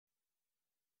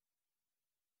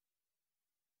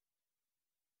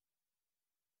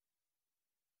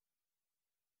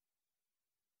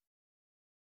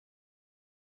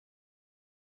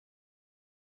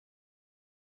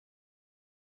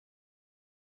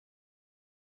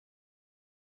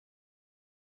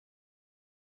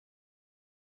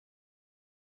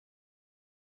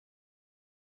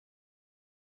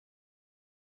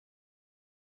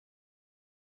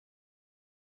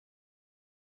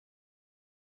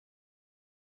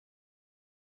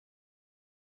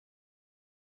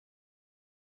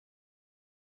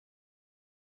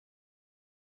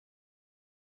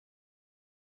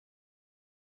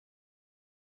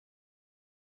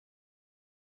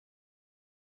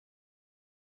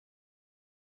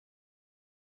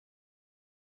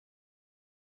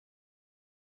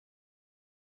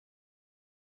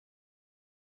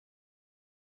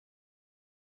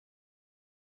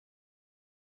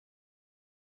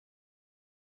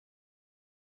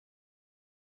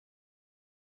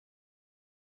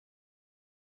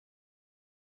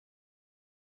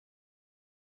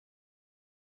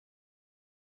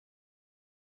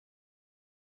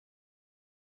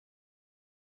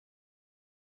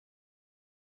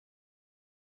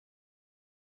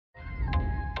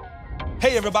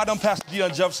Hey everybody, I'm Pastor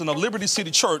Deon Jefferson of Liberty City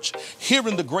Church here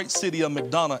in the great city of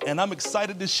McDonough, and I'm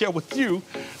excited to share with you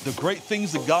the great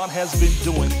things that God has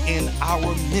been doing in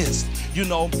our midst. You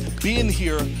know, being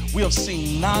here, we have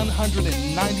seen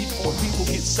 994 people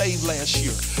get saved last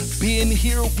year. Being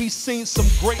here, we've seen some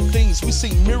great things. We've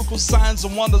seen miracles, signs,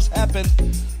 and wonders happen,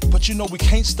 but you know, we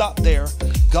can't stop there.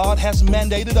 God has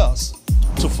mandated us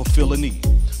to fulfill a need.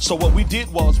 So what we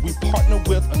did was we partnered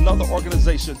with another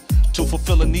organization to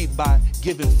fulfill a need by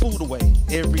giving food away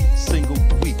every single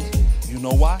week. You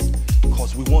know why?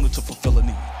 Because we wanted to fulfill a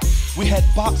need. We had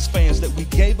box fans that we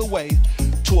gave away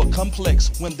to a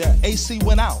complex when their AC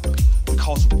went out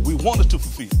because we wanted to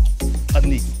fulfill a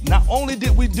need. Not only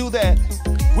did we do that,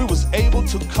 we was able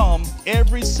to come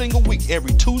every single week,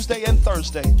 every Tuesday and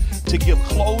Thursday, to give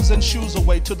clothes and shoes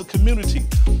away to the community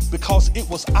because it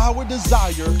was our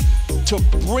desire to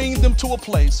bring them to a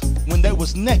place when they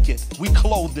was naked, we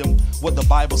clothed them what the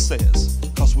Bible says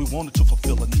because we wanted to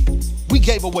fulfill a need. We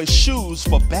gave away shoes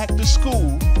for back to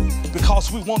school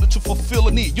because we wanted to fulfill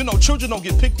a need. You know, children don't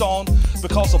get picked on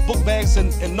because of book bags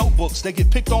and notebooks. They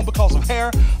get picked on because of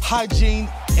hair, hygiene,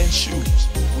 and shoes.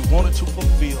 We wanted to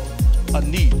fulfill a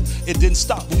need. It didn't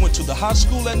stop. We went to the high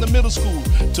school and the middle school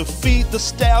to feed the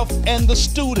staff and the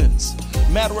students.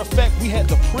 Matter of fact, we had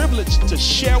the privilege to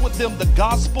share with them the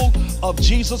gospel of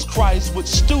Jesus Christ with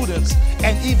students,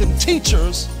 and even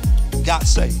teachers got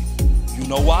saved. You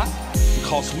know why?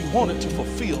 Because we wanted to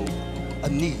fulfill a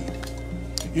need.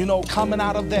 You know, coming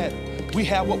out of that, we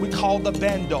have what we call the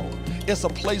bando. It's a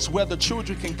place where the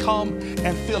children can come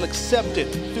and feel accepted,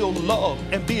 feel loved,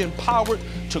 and be empowered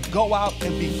to go out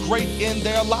and be great in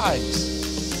their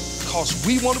lives. Because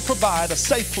we want to provide a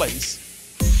safe place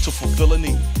to fulfill a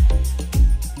need.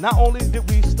 Not only did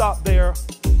we stop there,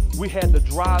 we had the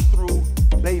drive-through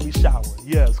baby shower.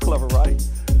 Yeah, it's clever, right?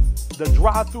 The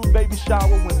drive-through baby shower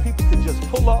when people can just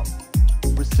pull up,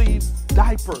 receive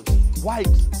diapers,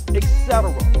 wipes,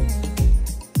 etc.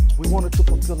 We wanted to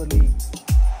fulfill a need.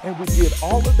 And we did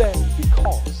all of that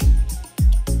because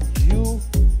you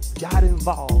got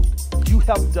involved. You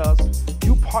helped us.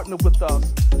 You partnered with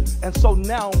us. And so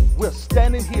now we're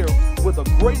standing here with a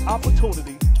great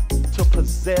opportunity to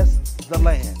possess the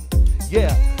land.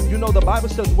 Yeah, you know the Bible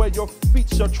says where your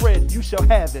feet shall tread, you shall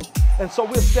have it. And so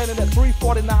we're standing at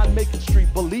 349 Macon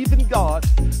Street, believing God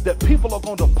that people are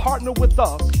going to partner with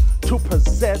us to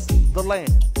possess the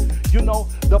land. You know,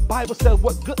 the Bible says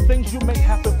what good things you make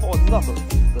happen for another,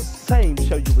 the same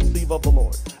shall you receive of the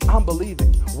Lord. I'm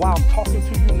believing while I'm talking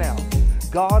to you now,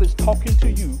 God is talking to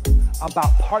you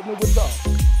about partnering with us.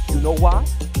 You know why?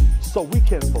 So we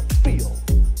can fulfill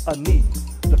a need.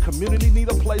 The community need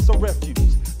a place of refuge.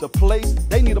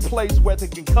 They need a place where they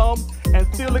can come and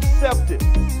feel accepted.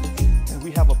 And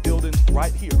we have a building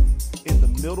right here in the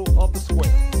middle of the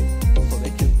square so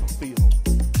they can fulfill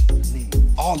the need.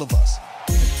 All of us.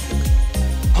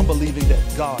 I'm believing that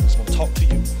God is going to talk to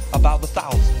you about the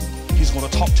 1,000. He's going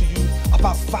to talk to you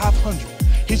about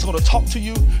 500. He's going to talk to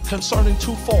you concerning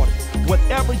 240.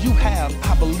 Whatever you have,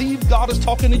 I believe God is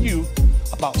talking to you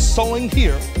about sowing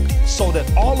here so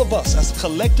that all of us as a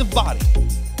collective body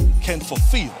can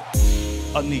fulfill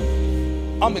a need.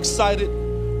 I'm excited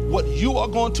what you are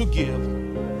going to give,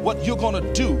 what you're going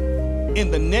to do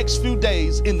in the next few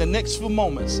days, in the next few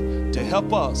moments to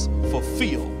help us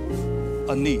fulfill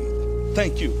a need.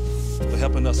 Thank you for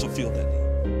helping us fulfill that need.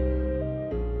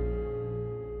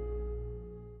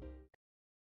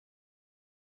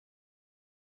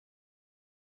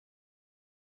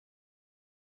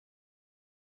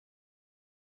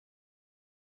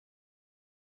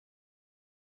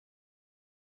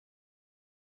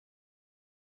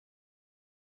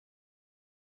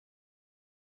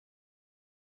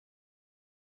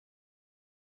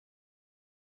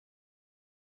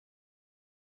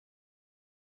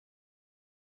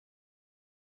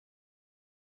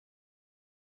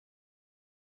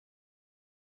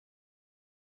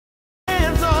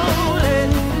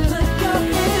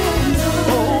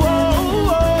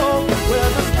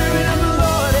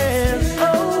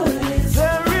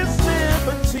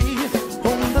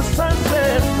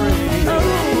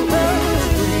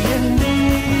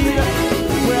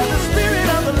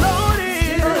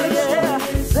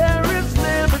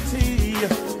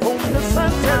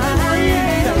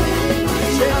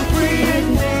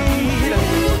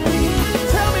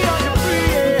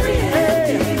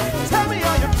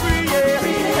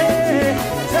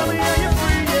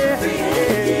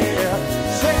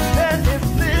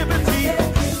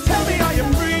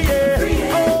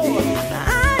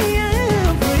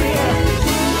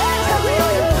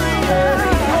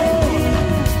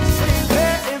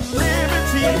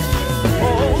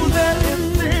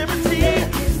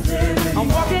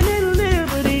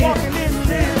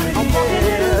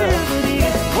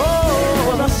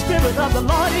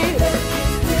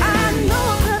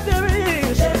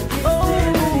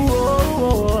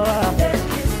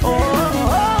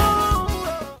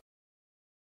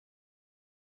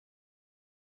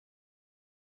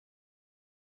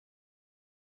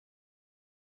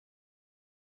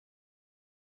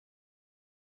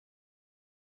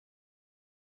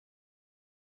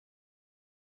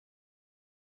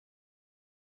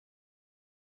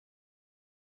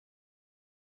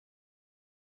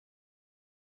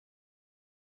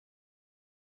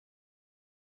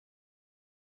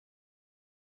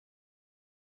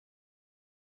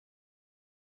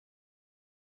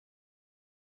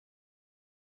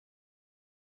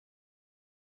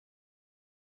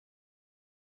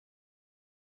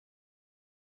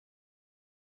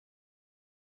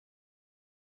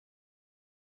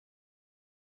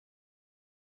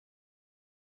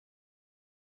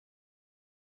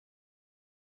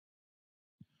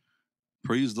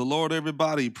 Praise the Lord,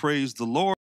 everybody. Praise the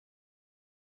Lord.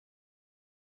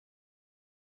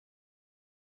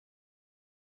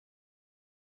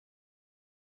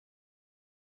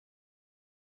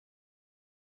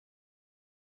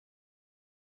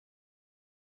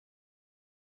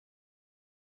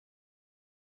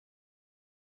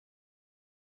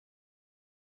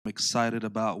 I'm excited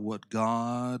about what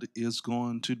God is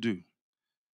going to do.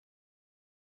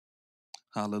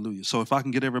 Hallelujah. So if I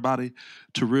can get everybody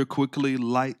to real quickly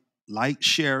like,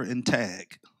 share, and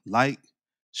tag. Like,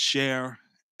 share,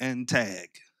 and tag.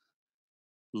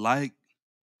 Like,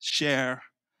 share,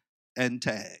 and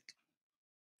tag.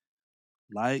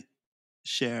 Like,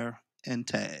 share, and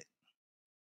tag.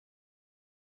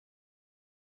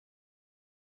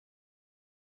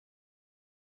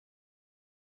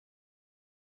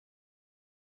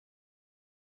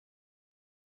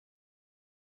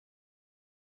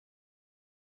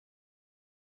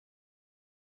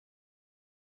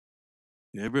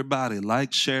 Everybody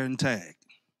like, share, and tag.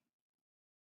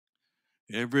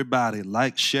 Everybody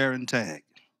like, share, and tag.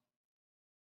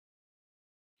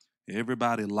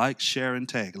 Everybody like, share, and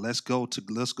tag. Let's go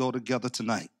together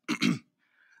tonight.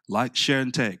 Like, share,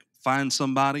 and tag. Find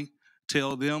somebody,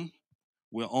 tell them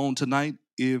we're on tonight.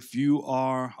 If you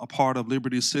are a part of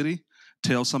Liberty City,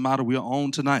 tell somebody we're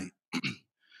on tonight.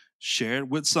 Share it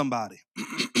with somebody.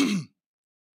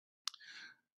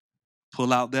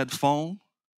 Pull out that phone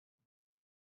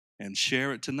and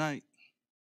share it tonight.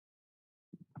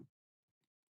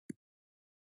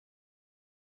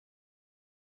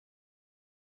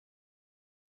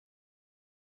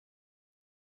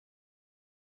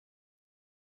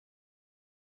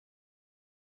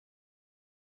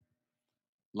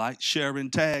 Like, share,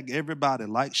 and tag. Everybody,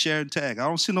 like, share, and tag. I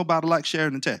don't see nobody like,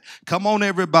 sharing, and tag. Come on,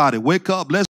 everybody. Wake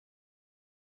up. Let's.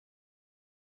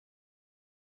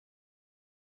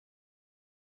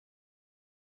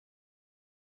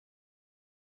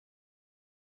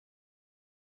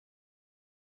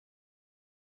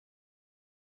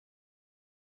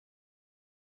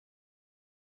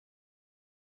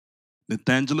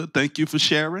 Nathangela, thank you for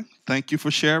sharing. Thank you for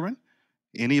sharing.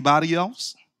 Anybody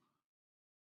else?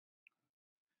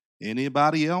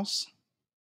 Anybody else?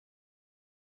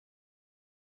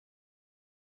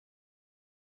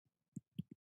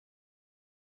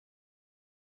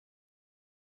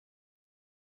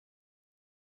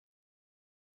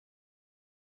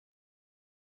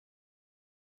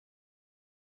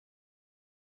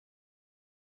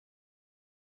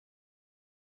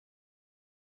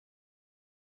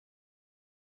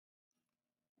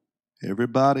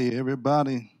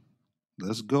 Everybody.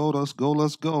 Let's go, let's go,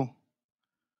 let's go.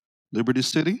 Liberty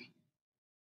City,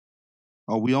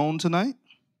 are we on tonight?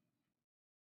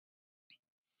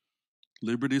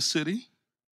 Liberty City,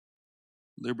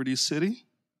 Liberty City,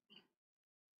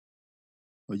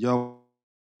 are y'all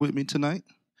with me tonight?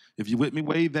 If you with me,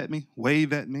 wave at me,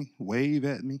 wave at me, wave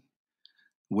at me,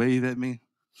 wave at me,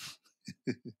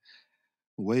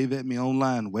 wave at me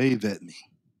online, wave at me.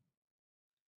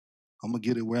 I'm gonna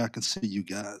get it where I can see you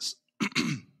guys.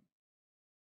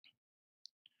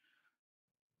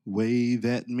 Wave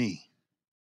at me.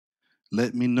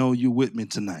 Let me know you with me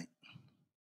tonight.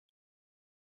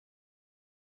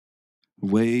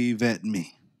 Wave at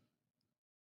me.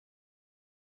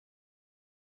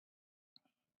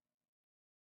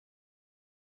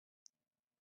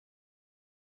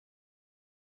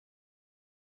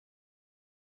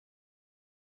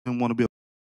 I want to be.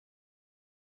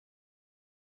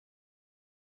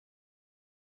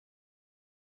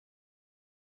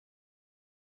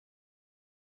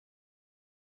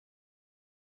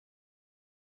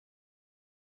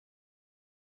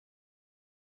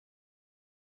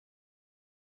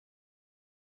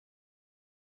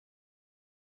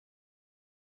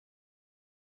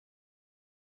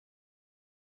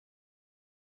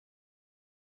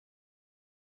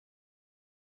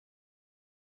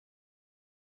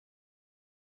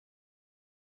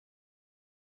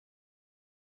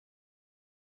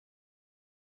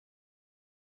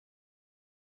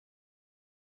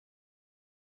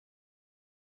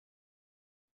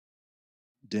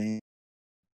 Damn.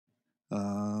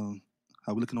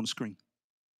 How we looking on the screen?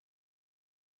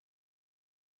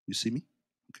 You see me?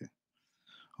 Okay.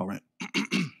 All right.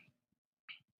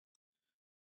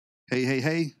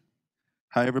 Hey.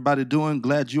 How everybody doing?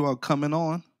 Glad you are coming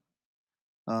on.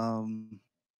 Um,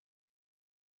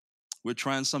 we're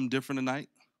trying something different tonight.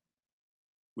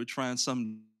 We're trying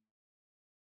something.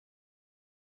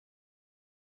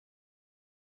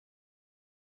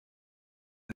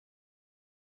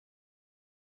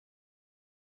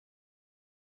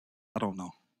 I don't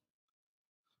know.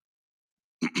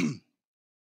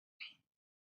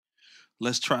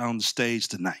 let's try on the stage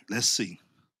tonight. Let's see.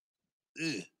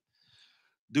 Ugh.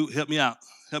 Dude, help me out.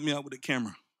 Help me out with the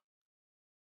camera.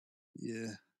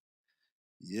 Yeah.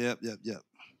 Yep.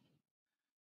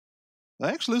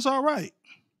 Actually, it's all right.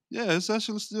 Yeah, it's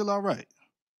actually still all right.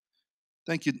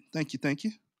 Thank you.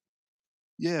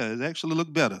 Yeah, it actually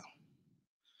looked better.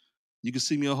 You can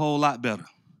see me a whole lot better.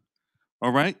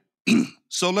 All right?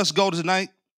 So let's go tonight.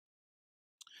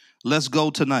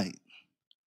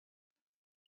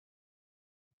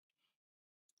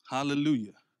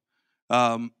 Hallelujah.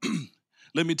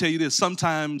 Let me tell you this.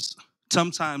 Sometimes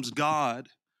God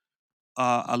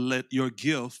let your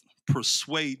gift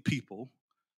persuade people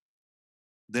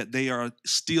that they are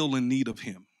still in need of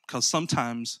him. Because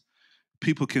sometimes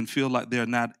people can feel like they're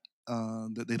not,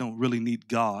 that they don't really need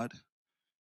God,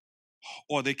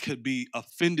 or they could be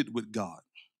offended with God.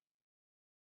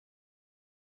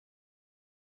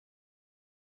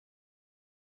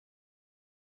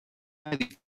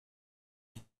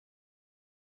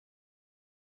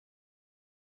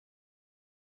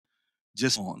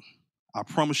 Just on. I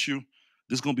promise you,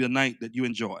 this is going to be a night that you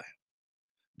enjoy.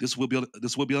 This will be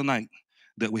a night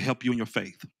that will help you in your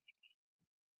faith.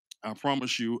 I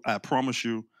promise you.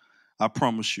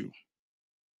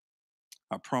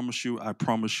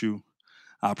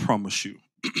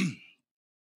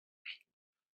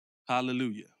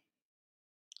 Hallelujah.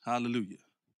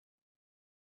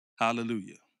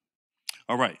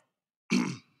 All right.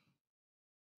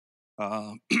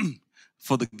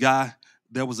 For the guy,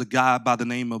 there was a guy by the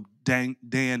name of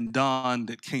Deon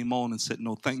that came on and said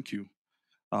no thank you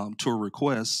to a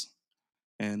request.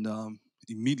 And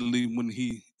immediately when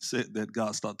he said that,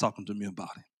 God started talking to me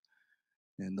about it.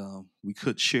 And we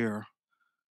could share,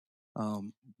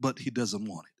 but he doesn't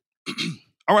want it.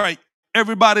 All right,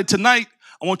 everybody, tonight,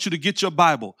 I want you to get your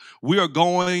Bible. We are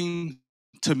going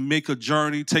to take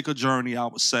a journey, I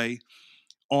would say,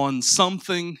 on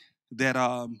something that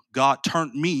God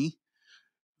turned me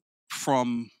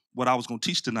from what I was going to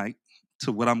teach tonight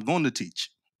to what I'm going to teach.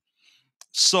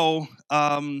 So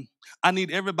I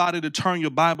need everybody to turn your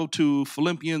Bible to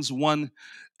Philippians 1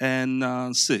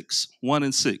 and 6.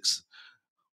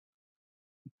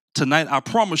 Tonight, I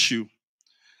promise you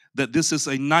that this is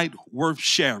a night worth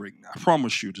sharing. I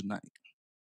promise you tonight.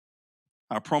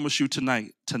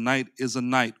 Tonight is a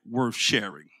night worth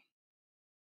sharing.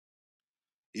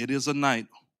 It is a night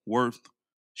worth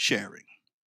sharing.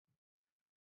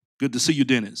 Good to see you,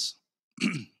 Dennis.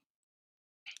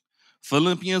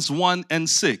 Philippians 1 and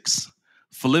 6.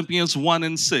 Philippians 1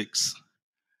 and 6.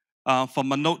 For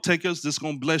my note takers, this is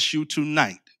going to bless you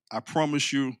tonight. I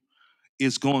promise you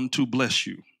it's going to bless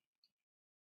you.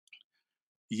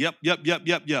 Yep.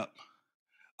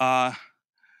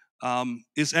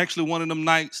 It's actually one of them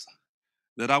nights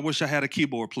that I wish I had a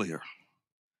keyboard player.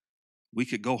 We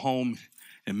could go home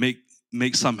and make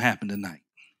something happen tonight.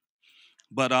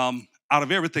 But out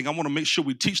of everything, I want to make sure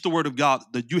we teach the word of God,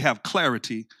 that you have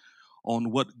clarity on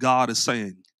what God is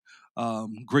saying.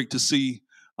 Great to see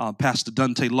Pastor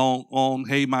Dante Long on.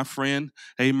 Hey, my friend.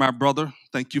 Hey, my brother.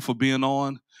 Thank you for being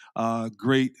on.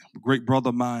 Great brother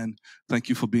of mine. Thank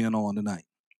you for being on tonight.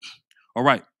 All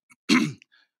right.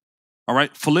 All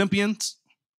right. Philippians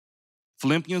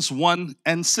 1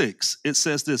 and 6. It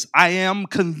says this: I am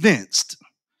convinced,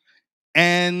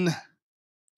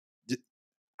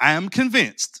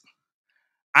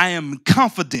 I am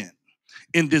confident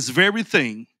in this very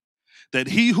thing, that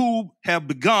he who have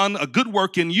begun a good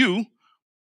work in you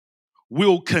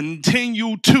will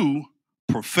continue to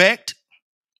perfect,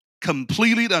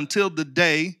 complete it until the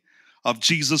day of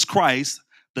Jesus Christ,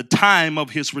 the time of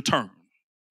his return.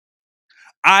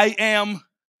 I am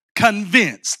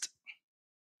convinced.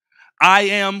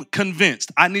 I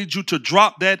need you to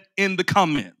drop that in the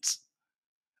comments.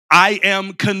 I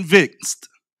am convinced.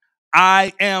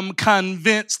 And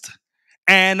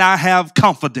I have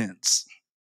confidence.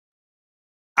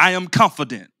 I am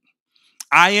confident.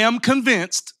 I am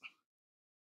convinced,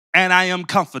 and I am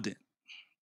confident.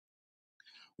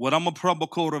 What I'm going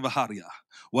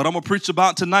to preach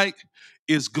about tonight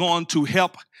is going to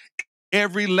help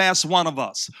every last one of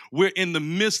us. We're in the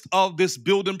midst of this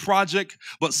building project,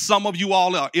 but some of you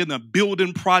all are in a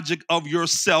building project of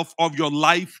yourself, of your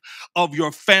life, of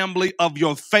your family, of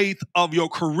your faith, of your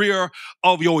career,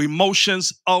 of your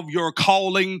emotions, of your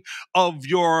calling, of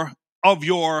your.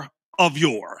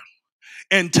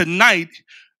 And tonight,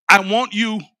 I want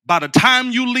you, by the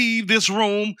time you leave this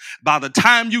room, by the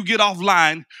time you get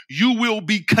offline, you will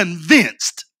be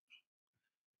convinced.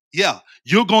 Yeah,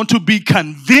 you're going to be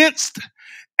convinced,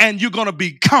 and you're going to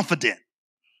be confident.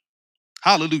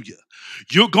 Hallelujah.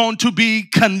 You're going to be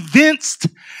convinced,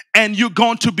 and you're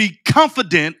going to be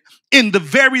confident in the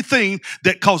very thing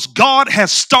that because God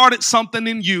has started something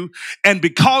in you, and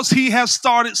because he has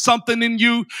started something in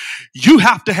you, you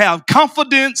have to have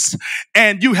confidence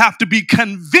and you have to be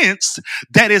convinced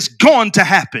that it's going to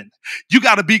happen. You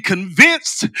got to be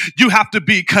convinced. You have to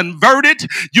be converted.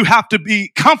 You have to be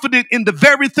confident in the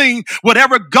very thing,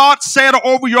 whatever God said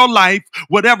over your life,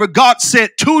 whatever God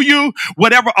said to you,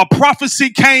 whatever a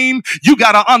prophecy came, you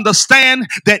got to understand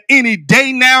that any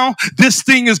day now, this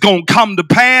thing is going to come to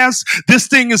pass. This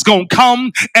thing is going to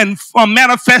come and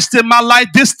manifest in my life.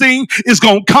 This thing is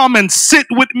going to come and sit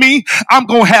with me. I'm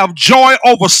going to have joy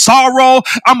over sorrow.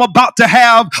 I'm about to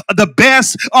have the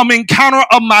best encounter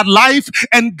of my life,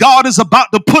 and God is about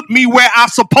to put me where I'm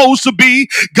supposed to be.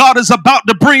 God is about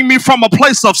to bring me from a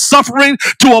place of suffering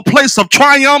to a place of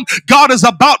triumph. God is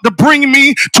about to bring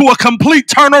me to a complete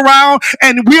turnaround,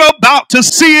 and we're about to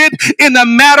see it in a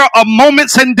matter of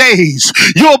moments and days.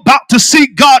 You're about to see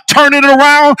God turn it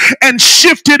around and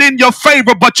shift it in your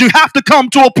favor, but you have to come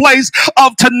to a place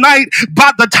of tonight.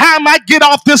 By the time I get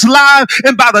off this live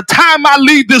and by the time I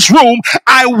leave this room,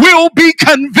 I will be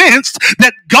convinced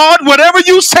that God, whatever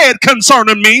you said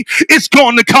concerning me, it's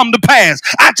going to come to pass.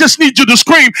 I just need you to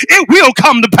scream, it will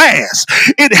come to pass.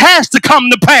 It has to come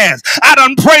to pass. I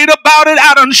done prayed about it.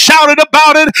 I done shouted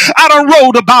about it. I done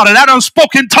wrote about it. I done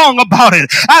spoke in tongue about it.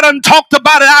 I done talked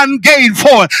about it. I engaged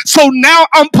for it. So now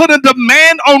I'm putting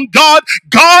demand on God.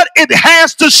 God, it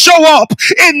has to show up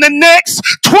in the next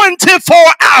 24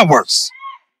 hours.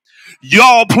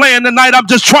 Y'all playing tonight. I'm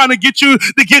just trying to get you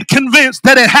to get convinced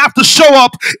that it have to show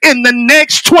up in the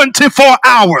next 24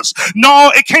 hours.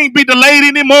 No, it can't be delayed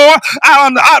anymore.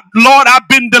 Lord, I've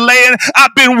been delaying.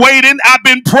 I've been waiting. I've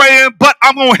been praying, but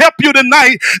I'm going to help you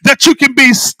tonight that you can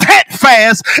be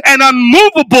steadfast and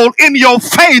unmovable in your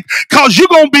faith, because you're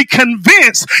going to be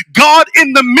convinced, God,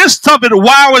 in the midst of it,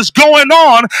 while it's going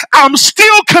on, I'm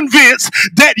still convinced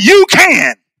that you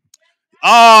can.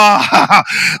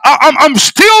 I'm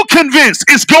still convinced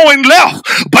it's going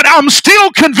left, but I'm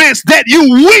still convinced that you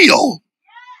will.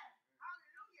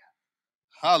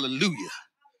 Hallelujah.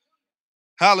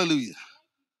 Hallelujah.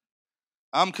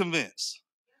 I'm convinced.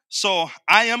 So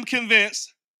I am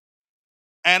convinced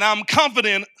and I'm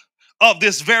confident of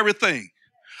this very thing.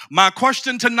 My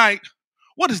question tonight,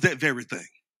 what is that very thing?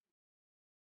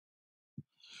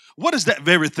 What is that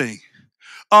very thing?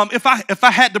 If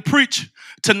I had to preach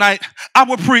tonight, I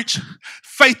would preach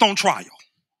faith on trial.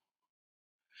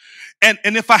 And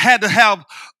if I had to have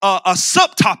a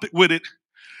subtopic with it,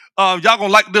 y'all gonna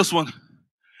like this one: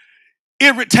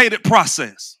 irritated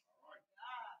process.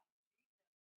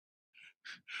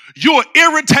 You're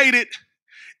irritated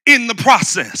in the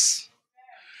process.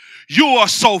 You are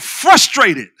so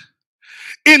frustrated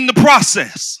in the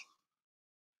process.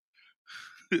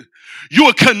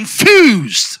 You're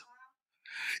confused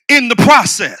in the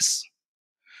process.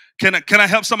 Can I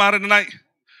help somebody tonight?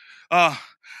 I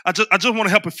just want to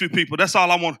help a few people. That's all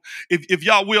I want. If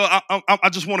y'all will, I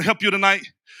just want to help you tonight.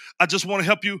 I just want to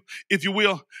help you, if you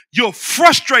will. You're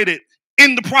frustrated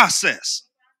in the process.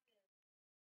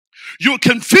 You're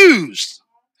confused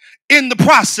in the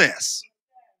process.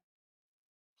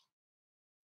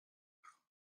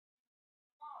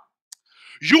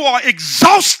 You are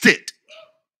exhausted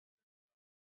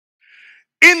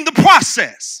in the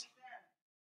process.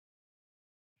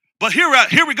 But here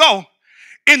we go.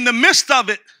 In the midst of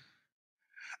it,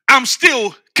 I'm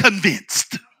still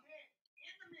convinced.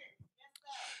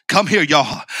 Come here,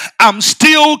 y'all. I'm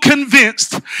still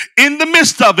convinced in the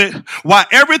midst of it, while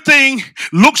everything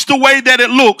looks the way that it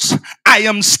looks, I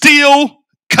am still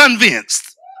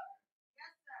convinced.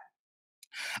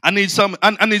 I need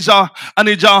y'all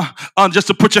just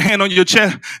to put your hand on your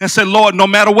chest and say, Lord, no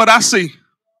matter what I see,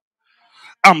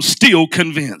 I'm still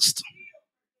convinced.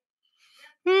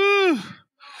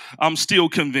 I'm still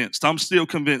convinced. I'm still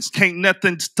convinced. Can't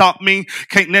nothing stop me.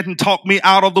 Can't nothing talk me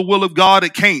out of the will of God.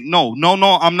 It can't. No.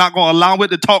 I'm not going to allow it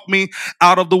to talk me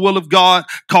out of the will of God,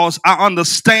 because I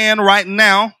understand right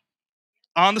now.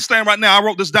 I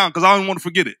wrote this down because I don't want to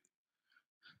forget it.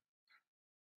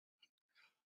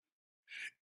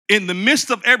 In the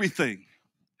midst of everything,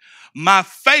 my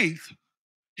faith,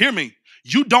 hear me,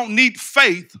 you don't need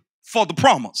faith for the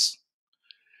promise.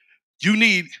 You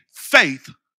need faith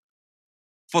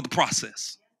for the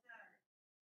process.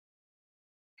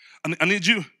 I need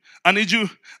you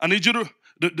to,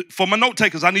 for my note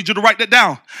takers, I need you to write that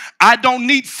down. I don't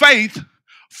need faith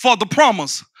for the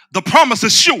promise. The promise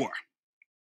is sure.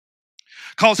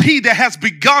 Because he that has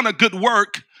begun a good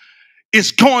work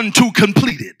is going to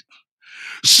complete it.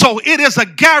 So it is a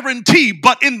guarantee,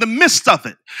 but in the midst of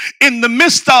it, in the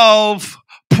midst of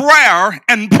prayer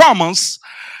and promise,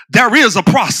 there is a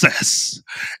process.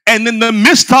 And in the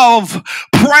midst of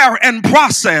prayer and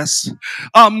process,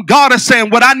 God is saying,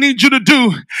 what I need you to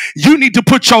do, you need to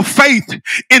put your faith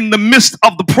in the midst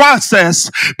of the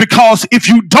process, because if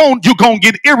you don't, you're going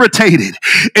to get irritated.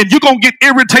 And you're going to get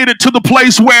irritated to the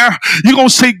place where you're going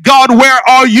to say, God, where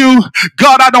are you?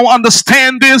 God, I don't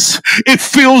understand this. It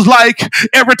feels like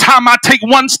every time I take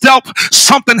one step,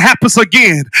 something happens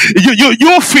again.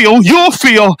 You'll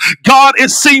feel, God, it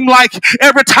seemed like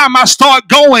every time I start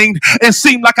going, it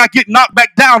seemed like I get knocked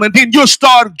back down, and then you'll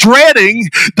start dreading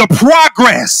the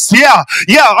progress.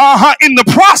 In the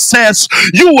process,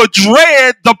 you will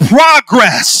dread the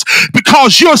progress,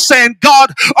 because you're saying,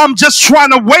 God, I'm just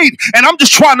trying to wait, and I'm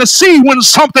just trying to see when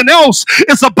something else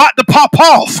is about to pop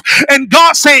off. And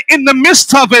God saying, in the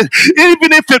midst of it,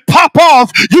 even if it pop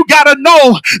off, you got to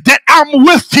know that I'm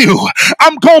with you.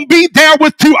 I'm going to be there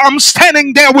with you. I'm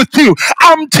standing there with you.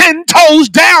 I'm 10 toes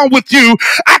down with you.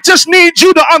 I just need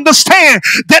you to understand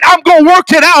that I'm going to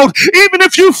work it out. Even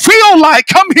if you feel like,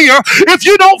 come here, if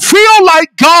you don't feel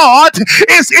like God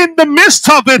is in the midst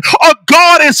of it, or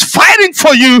God is fighting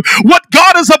for you, what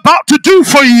God is about to do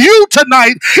for you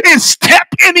tonight is step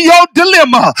in your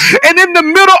dilemma. And in the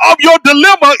middle of your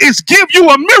dilemma is give you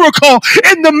a miracle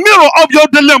in the middle of your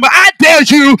dilemma. I dare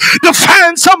you to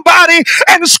find somebody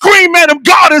and scream at him,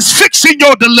 God is fixing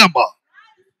your dilemma.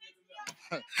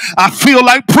 I feel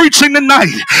like preaching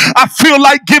tonight. I feel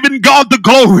like giving God the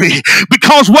glory,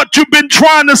 because what you've been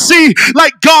trying to see,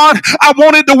 like, God, I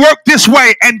wanted to work this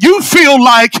way, and you feel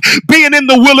like being in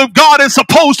the will of God is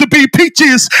supposed to be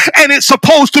peaches and it's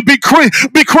supposed to be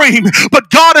cream. But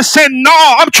God is saying,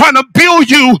 no, I'm trying to build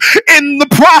you in the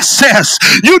process.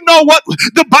 You know what?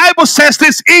 The Bible says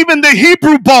this, even the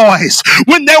Hebrew boys,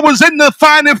 when they was in the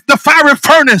fiery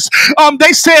furnace,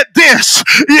 they said this,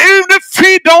 even if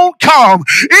he don't come,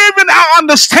 even I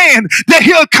understand that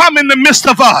he'll come in the midst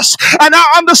of us. And I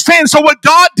understand. So what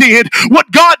God did,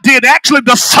 actually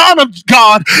the Son of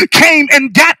God came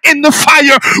and got in the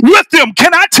fire with them.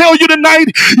 Can I tell you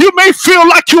tonight, you may feel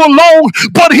like you're alone,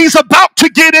 but he's about to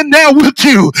get in there with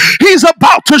you. He's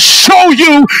about to show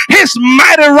you his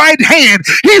mighty right hand.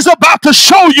 He's about to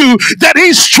show you that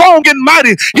he's strong and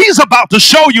mighty. He's about to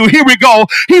show you, here we go,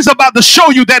 he's about to show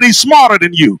you that he's smarter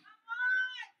than you.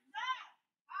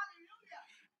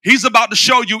 He's about to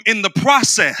show you in the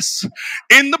process.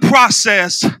 In the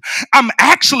process, I'm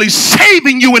actually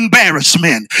saving you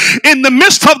embarrassment. In the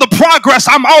midst of the progress,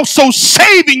 I'm also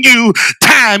saving you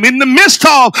time. In the midst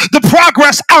of the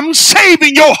progress, I'm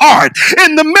saving your heart.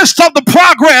 In the midst of the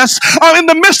progress, in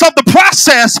the midst of the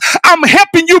process, I'm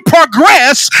helping you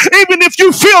progress. Even if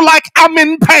you feel like I'm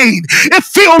in pain, it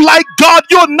feels like, God,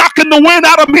 you're knocking the wind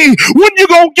out of me. When you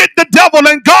gonna get the devil?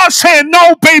 And God saying,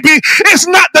 no, baby, it's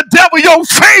not the devil. Your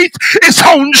faith is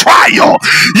on trial.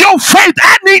 Your faith,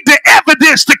 I need the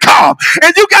evidence to come.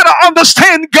 And you got to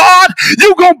understand, God,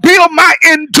 you're going to build my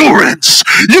endurance.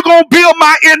 You're going to build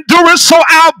my endurance so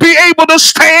I'll be able to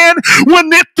stand when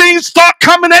the things start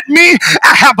coming at me.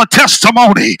 I have a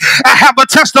testimony. I have a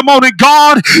testimony.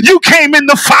 God, you came in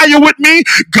the fire with me.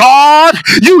 God,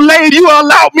 you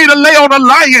allowed me to lay on a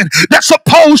lion that's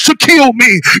supposed to kill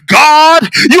me. God,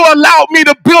 you allowed me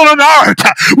to build an ark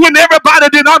when everybody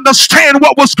didn't understand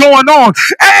what was going on.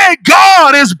 Hey,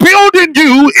 God is building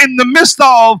you in the midst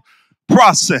of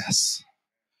process.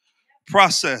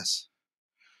 Process.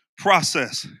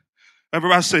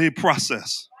 Everybody say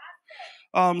process.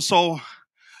 For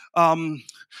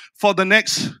the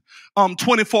next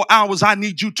 24 hours, I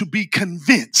need you to be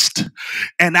convinced,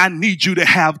 and I need you to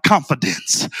have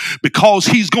confidence, because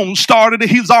he's going to start it.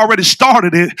 He's already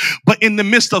started it, but in the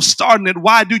midst of starting it,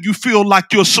 why do you feel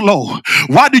like you're slow?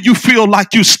 Why do you feel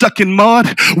like you're stuck in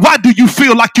mud? Why do you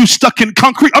feel like you're stuck in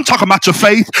concrete? I'm talking about your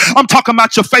faith. I'm talking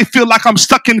about your faith. Feel like I'm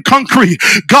stuck in concrete.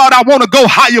 God, I want to go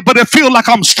higher, but it feels like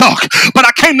I'm stuck. But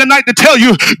I came tonight to tell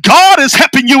you, God is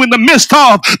helping you in the midst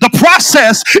of the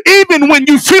process, even when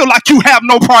you feel like you have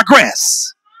no progress.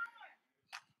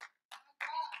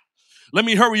 Let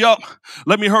me hurry up.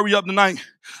 Let me hurry up tonight.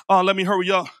 Let me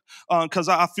hurry up because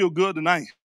I feel good tonight.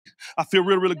 I feel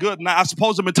really, really good. Now, I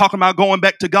suppose I've been talking about going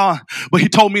back to God, but he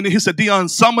told me, he said, Deon,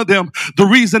 some of them, the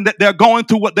reason that they're going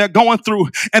through what they're going through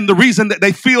and the reason that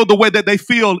they feel the way that they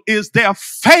feel is their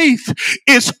faith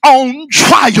is on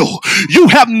trial. You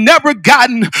have never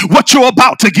gotten what you're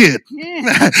about to get.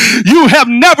 You have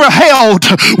never held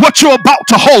what you're about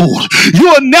to hold.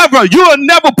 You'll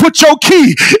never put your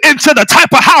key into the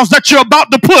type of house that you're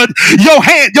about to put your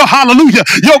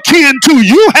key into.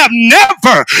 You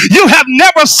have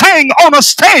never sang on a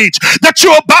stage that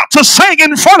you're about to sing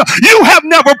in front of. You have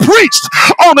never preached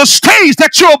on a stage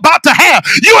that you're about to have.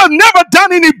 You have never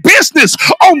done any business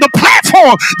on the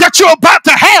platform that you're about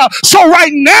to have. So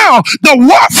right now, the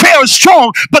warfare is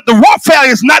strong, but the warfare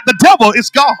is not the devil, it's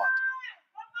God.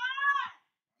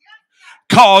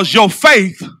 Because your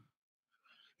faith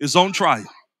is on trial.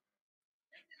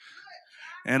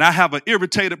 And I have an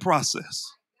irritated process.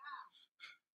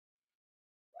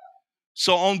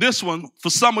 So on this one,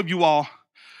 for some of you all,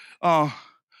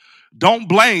 don't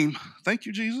blame, thank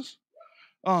you, Jesus.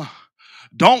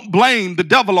 Don't blame the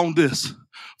devil on this.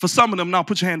 For some of them, now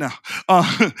put your hand down.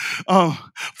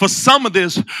 For some of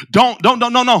this, don't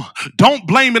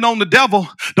blame it on the devil.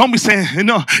 Don't be saying,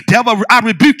 devil, I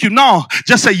rebuke you. No,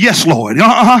 just say, yes, Lord.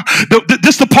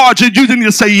 This is the part you need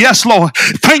to say, yes, Lord.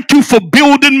 Thank you for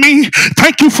building me.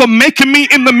 Thank you for making me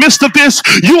in the midst of this.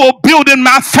 You are building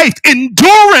my faith.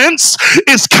 Endurance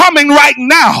is coming right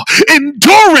now.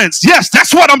 Endurance. Yes,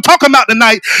 that's what I'm talking about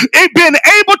tonight. It being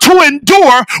able to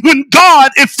endure when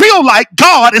it feel like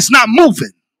God is not moving.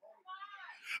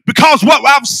 Because what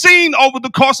I've seen over the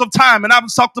course of time, and I've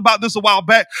talked about this a while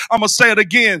back, I'm going to say it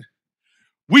again.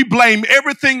 We blame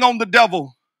everything on the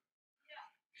devil,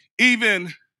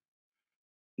 even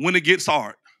when it gets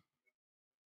hard.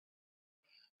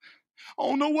 I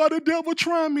don't know why the devil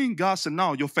trying me. God said,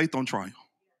 no, your faith on trial.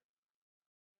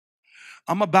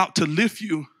 I'm about to lift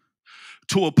you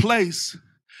to a place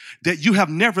that you have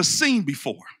never seen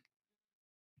before.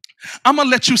 I'm going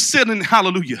to let you sit in,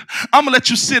 hallelujah. I'm going to let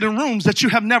you sit in rooms that you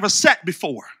have never sat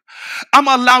before. I'm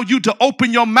going to allow you to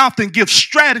open your mouth and give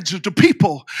strategy to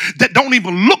people that don't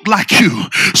even look like you.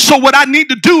 So what I need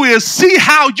to do is see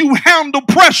how you handle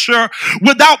pressure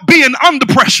without being under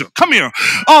pressure. Come here.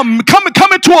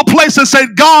 Come into a place and say,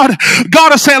 God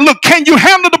is saying, look, can you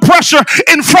handle the pressure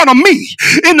in front of me?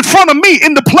 In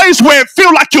the place where it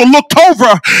feels like you're looked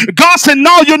over. God said,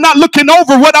 no, you're not looking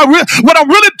over. What I'm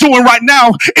really doing right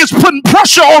now is putting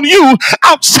pressure on you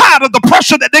outside of the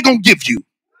pressure that they're going to give you.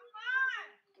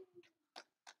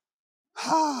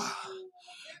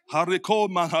 How do they call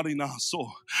my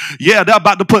so? Yeah, they're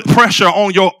about to put pressure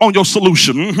on your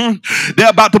solution. They're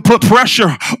about to put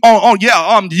pressure on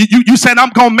you said I'm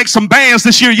gonna make some bands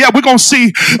this year. Yeah, we're gonna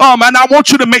see. And I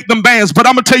want you to make them bands, but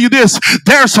I'm gonna tell you this: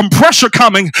 there's some pressure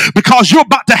coming because you're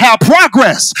about to have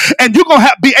progress, and you're gonna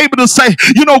be able to say,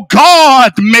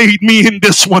 God made me in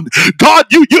this one. God,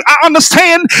 I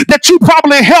understand that you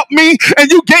probably helped me and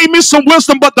you gave me some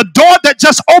wisdom, but the door that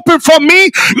just opened for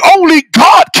me, only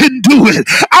God can do it.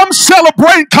 I'm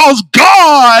celebrating because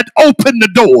God opened the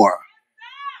door.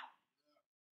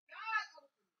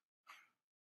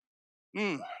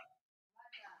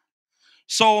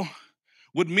 So,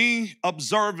 with me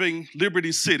observing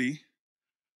Liberty City,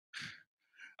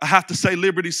 I have to say,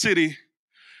 Liberty City,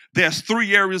 there's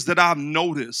 3 areas that I've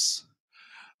noticed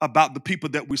about the people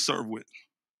that we serve with.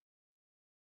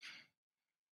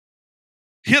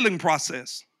 Healing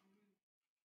process,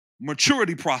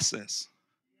 maturity process,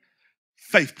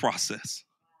 faith process.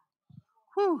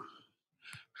 Whew.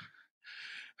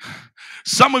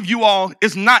 Some of you all,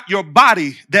 it's not your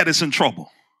body that is in trouble.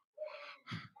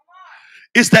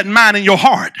 It's that mind in your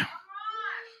heart.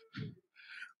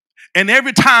 And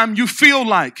every time you feel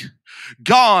like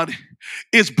God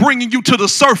is bringing you to the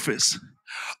surface,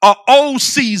 an old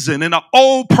season and an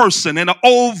old person and an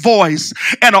old voice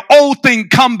and an old thing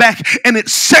come back and it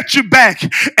sets you back.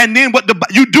 And then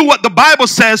you do what the Bible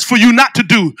says for you not to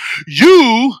do.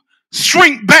 You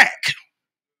shrink back.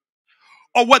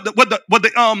 Or what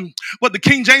the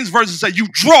King James Version says, you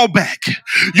draw back.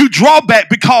 You draw back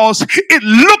because it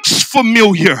looks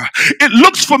familiar. It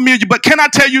looks familiar, but can I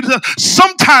tell you that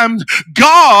sometimes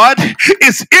God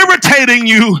is irritating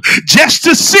you just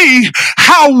to see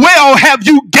how well have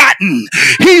you gotten.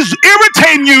 He's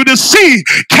irritating you to see,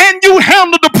 can you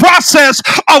handle the process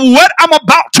of what I'm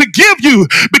about to give you?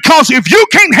 Because if you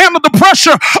can't handle the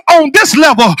pressure on this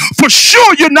level, for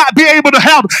sure you'll not be able to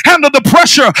handle the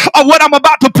pressure of what I'm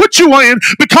about to put you in,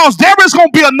 because there is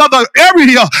going to be another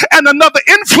area and another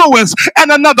influence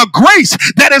and another grace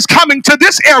that is coming to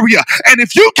this area. And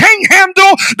if you can't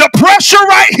handle the pressure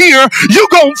right here, you're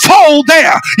going to fold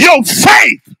there. Your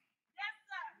faith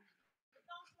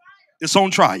is on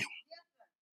trial.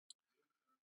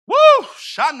 Woo!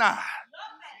 Shana.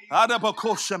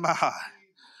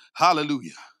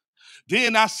 Hallelujah.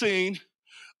 Then I seen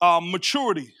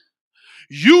maturity.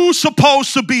 You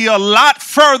supposed to be a lot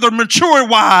further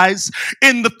mature-wise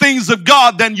in the things of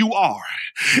God than you are.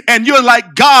 And you're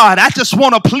like, God, I just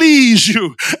want to please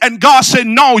you. And God said,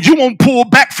 no, you won't pull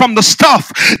back from the stuff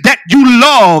that you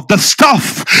love, the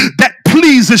stuff that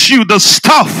pleases you, the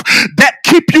stuff that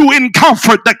keep keep you in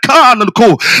comfort, that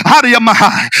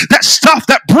stuff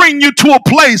that bring you to a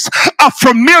place of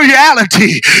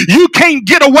familiarity. You can't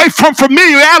get away from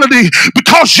familiarity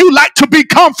because you like to be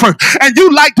comfort and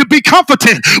you like to be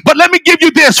comforted. But let me give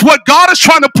you this, what God is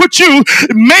trying to put you,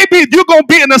 maybe you're going to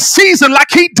be in a season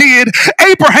like he did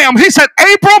Abraham. He said,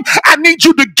 Abram, I need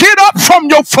you to get up from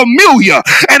your familiar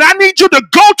and I need you to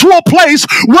go to a place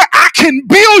where I can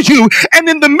build you. And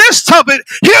in the midst of it,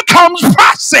 here comes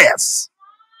process.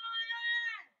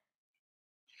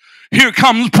 Here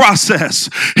comes process.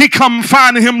 He come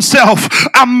finding himself.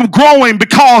 I'm growing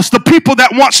because the people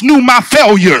that once knew my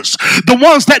failures, the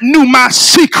ones that knew my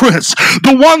secrets,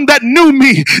 the one that knew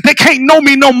me, they can't know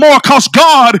me no more because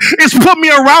God is putting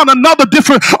me around another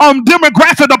different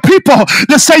demographic of people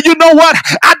that say, you know what?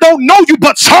 I don't know you,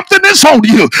 but something is on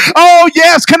you. Oh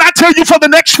yes, can I tell you for the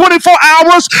next 24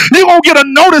 hours, you're going to get a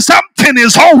notice something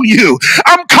is on you.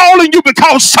 I'm calling you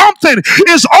because something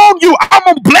is on you. I'm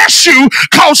going to bless you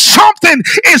because something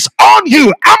is on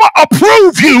you. I'm going to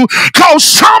approve you because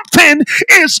something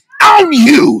is on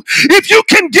you. If you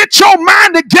can get your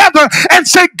mind together and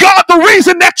say, God, the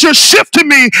reason that you're shifting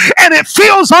me and it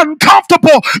feels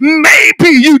uncomfortable, maybe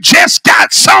you just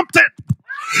got something.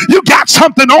 You got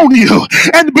something on you.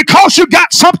 And because you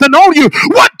got something on you,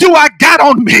 what do I got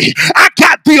on me? I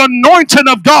got the anointing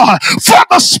of God, for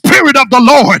the Spirit of the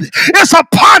Lord is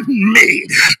upon me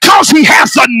because he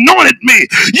has anointed me.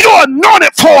 You're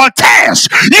anointed for a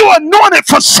task. You're anointed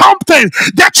for something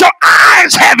that your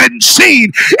eyes haven't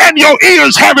seen and your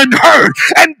ears haven't heard.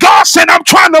 And God said, I'm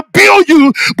trying to build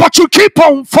you, but you keep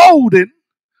on folding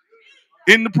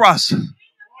in the process.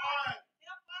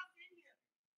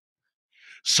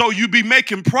 So you be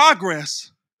making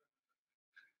progress,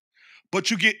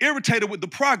 but you get irritated with the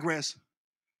progress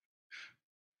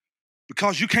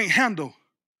because you can't handle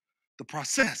the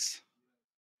process.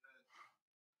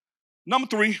 Number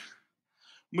 3, let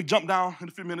me jump down in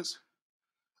a few minutes.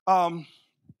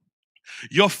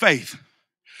 Your faith.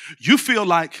 You feel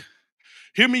like,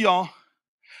 hear me y'all,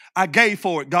 I gave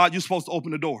for it. God, you're supposed to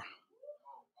open the door.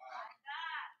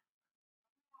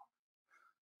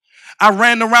 I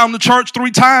ran around the church 3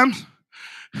 times.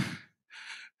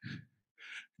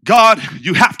 God,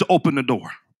 you have to open the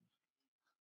door.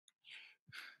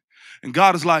 And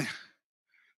God is like,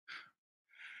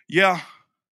 yeah,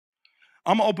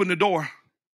 I'm going to open the door.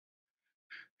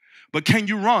 But can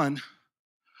you run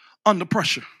under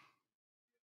pressure?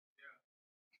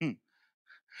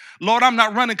 Lord, I'm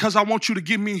not running because I want you to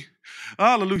give me,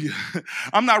 hallelujah.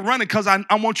 I'm not running because I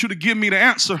want you to give me the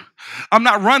answer. I'm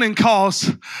not running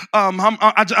because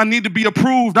I need to be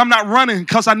approved. I'm not running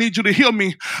because I need you to heal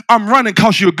me. I'm running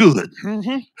because you're good.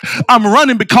 I'm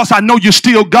running because I know you're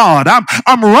still God.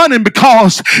 I'm running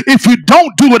because if you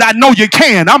don't do it, I know you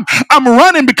can. I'm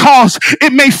running because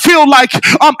it may feel like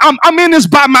I'm in this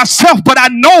by myself, but I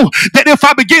know that if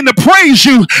I begin to praise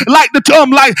you like the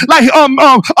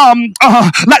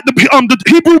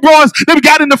Hebrew boys, they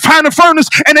got in the fire furnace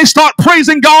and they start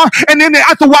praising God, and then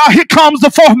after a while, here comes the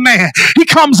 4th man. He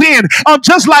comes in,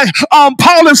 just like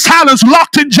Paul and Silas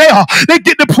locked in jail. They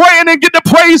get to praying and get to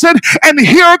praising, and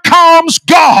here comes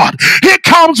God. Here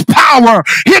comes power.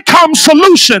 Here comes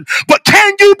solution. But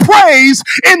can you praise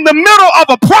in the middle of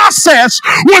a process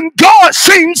when God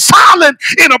seems silent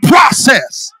in a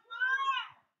process?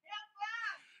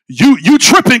 You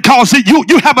tripping because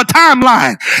you have a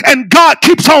timeline and God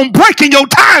keeps on breaking your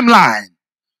timeline.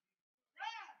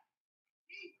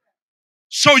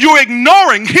 So you're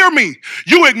ignoring, hear me,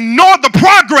 you ignore the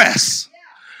progress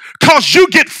because you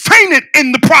get fainted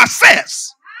in the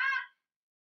process.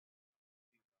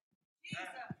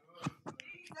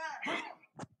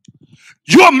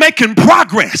 You're making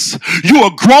progress. You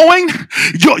are growing.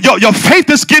 Your faith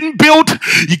is getting built.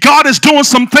 God is doing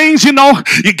some things, you know.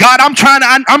 God,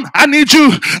 I need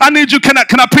you. Can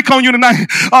I pick on you tonight?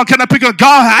 Can I pick on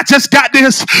God? I just got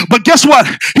this. But guess what?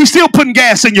 He's still putting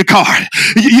gas in your car.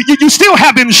 You still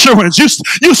have insurance.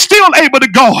 You're still able to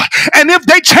go. And if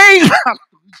they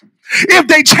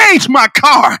change my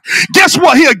car, guess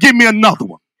what? He'll give me another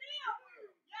one.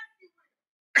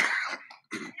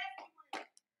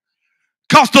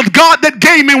 Because the God that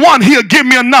gave me one, he'll give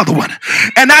me another one.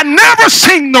 And I never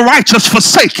seen the righteous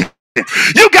forsaken.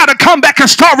 You got to come back and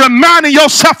start reminding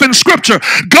yourself in scripture.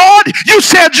 God, you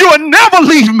said you would never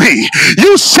leave me.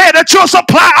 You said that you'll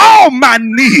supply all my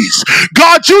needs.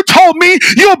 God, you told me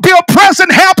you'll be a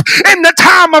present help in the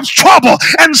time of trouble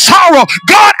and sorrow.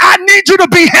 God, I need you to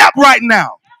be helped right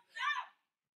now.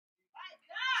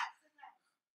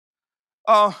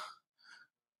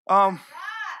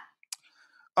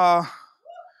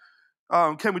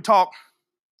 Can we talk?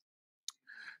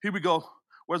 Here we go.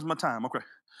 Where's my time? Okay,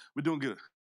 we're doing good.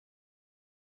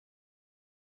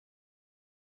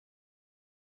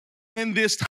 In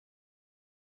this time,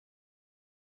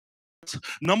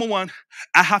 number one,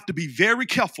 I have to be very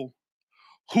careful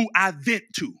who I vent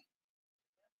to.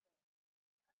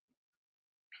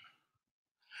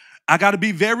 I got to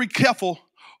be very careful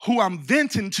who I'm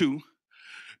venting to,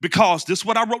 because this is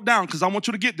what I wrote down, because I want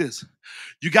you to get this.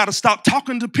 You got to stop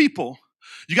talking to people.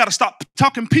 You got to stop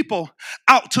talking people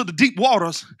out to the deep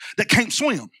waters that can't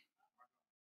swim.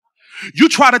 You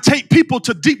try to take people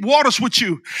to deep waters with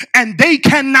you and they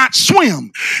cannot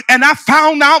swim. And I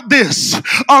found out this,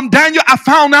 Daniel, I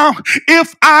found out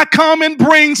if I come and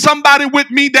bring somebody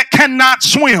with me that cannot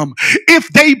swim, if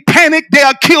they panic,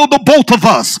 they'll kill the both of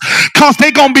us, because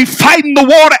they're going to be fighting the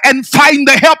water and fighting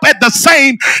the help at the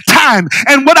same time.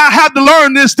 And what I had to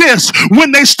learn is this: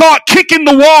 when they start kicking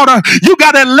the water, you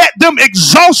got to let them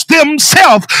exhaust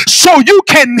themselves so you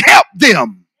can help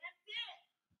them.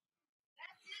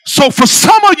 So for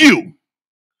some of you,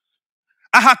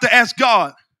 I have to ask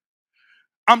God,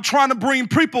 I'm trying to bring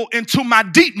people into my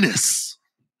deepness.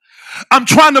 I'm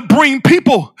trying to bring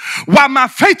people while my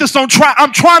faith is on trial.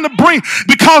 I'm trying to bring,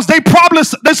 because they're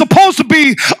supposed to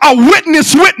be a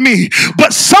witness with me,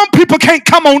 but some people can't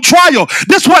come on trial.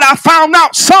 This is what I found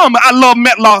out. I love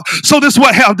Metlaw, so this is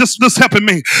what this helping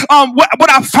me. What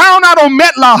I found out on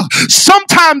Metlaw,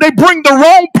 sometimes they bring the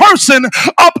wrong person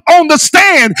up on the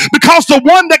stand, because the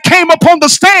one that came up on the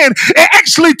stand, it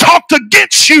actually talked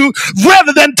against you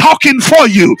rather than talking for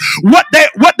you. What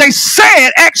they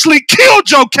said actually killed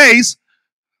your case,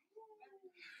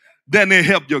 then it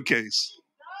helped your case.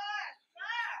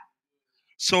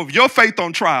 So if your faith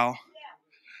on trial,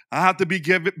 I have to be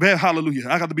hallelujah.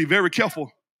 I got to be very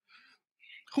careful.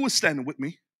 Who is standing with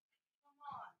me?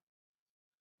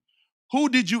 Who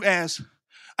did you ask?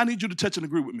 I need you to touch and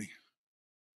agree with me.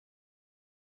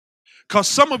 Because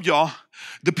some of y'all,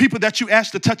 the people that you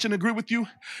asked to touch and agree with you,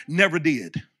 never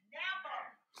did.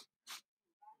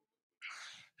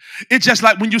 It's just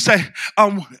like when you say,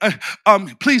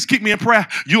 please keep me in prayer.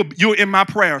 You're in my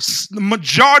prayers. The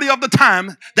majority of the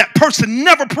time, that person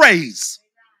never prays.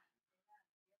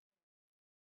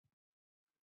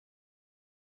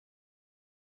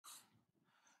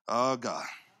 Oh God.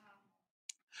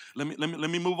 Let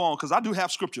me move on, because I do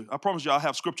have scripture. I promise you I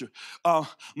have scripture.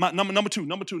 My number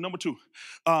two.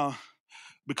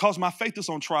 Because my faith is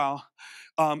on trial,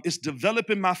 it's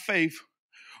developing my faith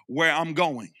where I'm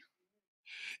going.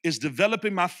 Is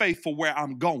developing my faith for where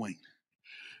I'm going.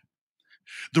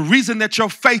 The reason that your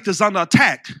faith is under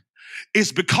attack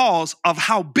is because of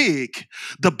how big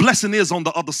the blessing is on the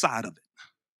other side of it.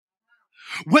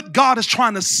 What God is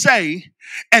trying to say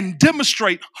and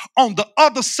demonstrate on the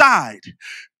other side,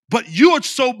 but you're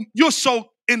so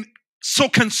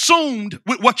consumed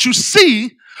with what you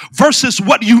see versus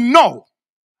what you know.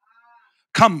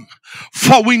 Come,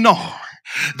 for we know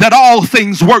that all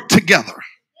things work together.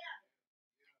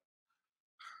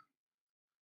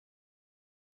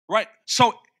 Right?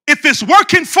 So if it's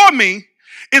working for me,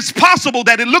 it's possible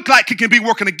that it look like it can be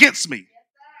working against me.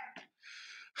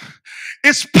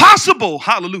 It's possible,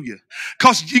 hallelujah.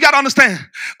 Because you got to understand,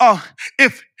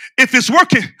 if it's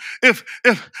working, if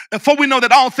we know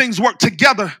that all things work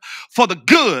together for the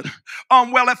good.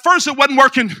 Well, at first it wasn't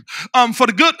working for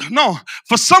the good. No,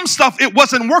 for some stuff it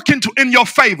wasn't working in your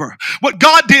favor. What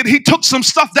God did, he took some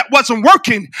stuff that wasn't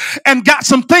working and got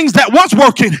some things that was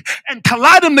working and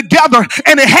collided them together,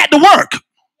 and it had to work.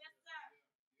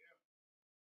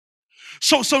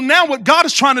 So now what God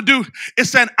is trying to do is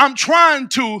saying, I'm trying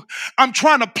to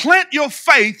plant your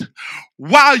faith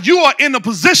while you are in a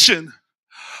position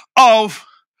of,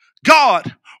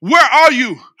 God, where are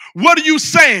you? What are you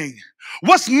saying?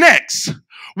 What's next?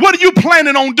 What are you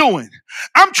planning on doing?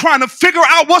 I'm trying to figure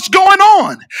out what's going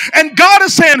on. And God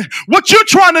is saying, what you're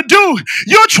trying to do,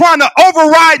 you're trying to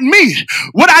override me.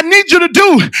 What I need you to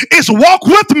do is walk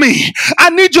with me. I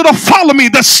need you to follow me.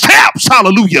 The steps,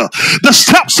 hallelujah, the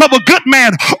steps of a good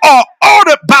man are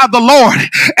ordered by the Lord.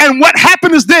 And what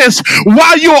happened is this: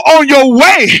 while you're on your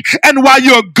way and while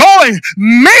you're going,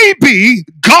 maybe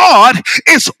God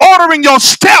is ordering your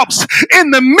steps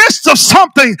in the midst of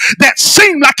something that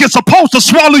seemed like it's supposed to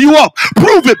swallow you up.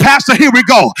 Prove it, Pastor. Here we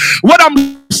go. What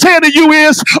I'm saying to you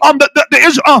is,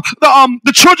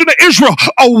 the children of Israel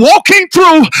are walking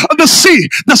through the sea.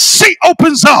 The sea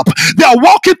opens up. They're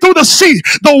walking through the sea.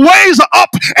 The waves are up,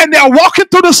 and they're walking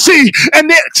through the sea, and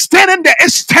they're standing there.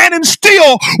 It's standing still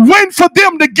still waiting for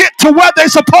them to get to where they're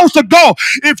supposed to go.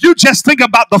 If you just think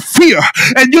about the fear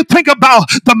and you think about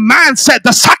the mindset,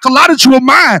 the psychological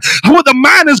mind, what the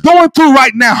mind is going through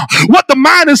right now, what the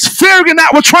mind is figuring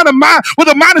out, what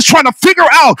the mind is trying to figure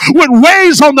out with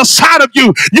waves on the side of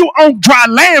you. You on dry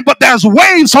land, but there's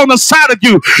waves on the side of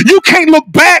you. You can't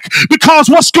look back because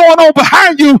what's going on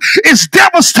behind you is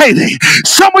devastating.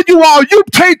 Some of you all, you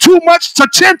pay too much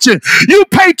attention. You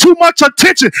pay too much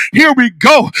attention. Here we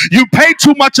go. You pay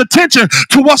too much attention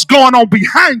to what's going on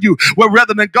behind you, where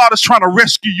rather than God is trying to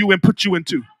rescue you and put you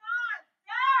into.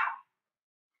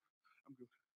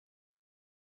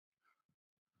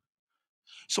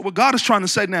 So what God is trying to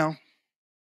say now,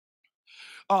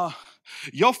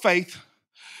 your faith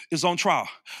is on trial.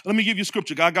 Let me give you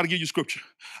scripture. I got to give you scripture.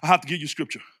 I have to give you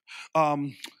scripture.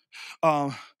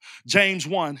 James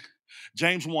 1,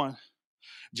 James 1,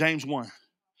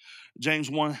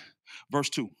 verse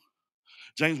 2.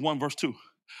 James 1, verse 2.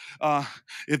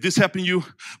 If this helping you,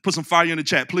 put some fire in the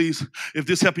chat, please. If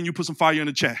this helping you, put some fire in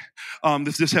the chat.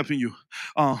 If this helping you,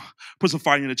 put some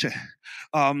fire in the chat.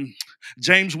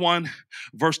 James 1,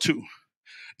 verse 2.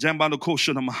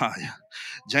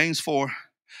 James 4,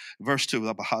 verse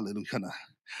 2. Hallelujah.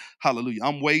 Hallelujah.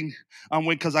 I'm waiting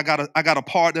because I got a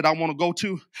part that I want to go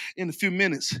to in a few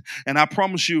minutes. And I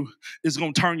promise you, it's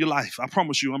going to turn your life. I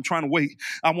promise you. I'm trying to wait.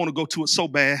 I want to go to it so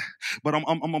bad, but I'm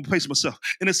going to pace myself.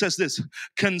 And it says this: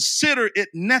 consider it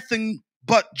nothing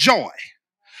but joy,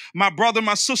 my brother,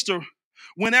 my sister,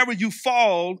 whenever you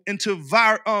fall into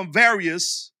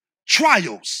various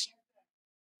trials.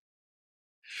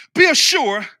 Be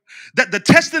assured that the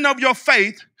testing of your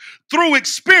faith through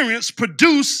experience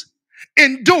produce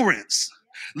endurance,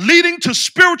 leading to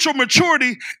spiritual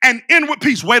maturity and inward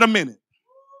peace. Wait a minute.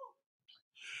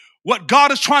 What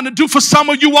God is trying to do for some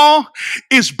of you all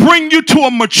is bring you to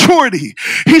a maturity.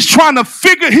 He's trying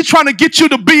to get you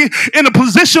to be in a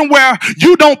position where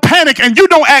you don't panic and you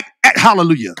don't act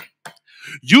hallelujah.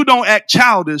 You don't act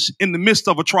childish in the midst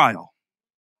of a trial.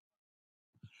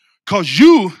 Because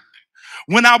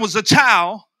when I was a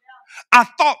child, I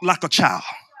thought like a child.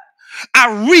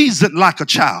 I reasoned like a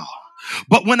child.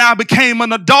 But when I became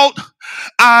an adult,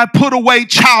 I put away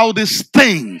childish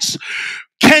things.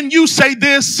 Can you say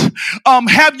this?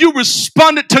 Have you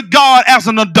responded to God as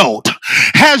an adult?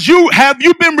 Have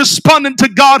you been responding to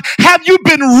God? Have you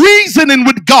been reasoning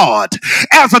with God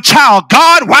as a child?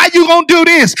 God, why you gonna do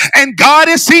this? And God,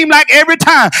 it seemed like every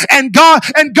time. And God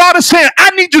is saying, I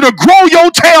need you to grow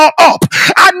your tail up.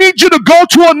 I need you to go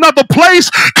to another place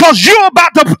because you're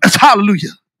about to, hallelujah.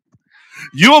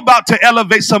 You're about to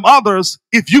elevate some others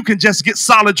if you can just get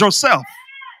solid yourself.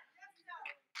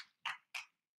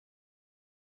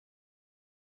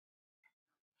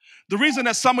 The reason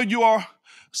that some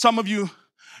of you,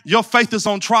 your faith is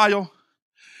on trial,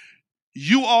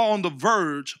 you are on the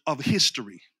verge of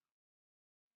history.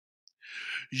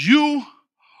 You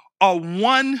are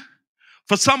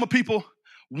for some people,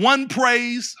 one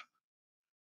praise,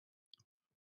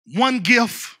 one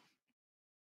gift,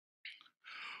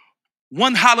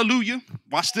 one hallelujah.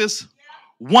 Watch this.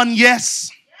 One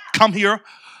yes. Come here.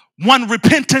 One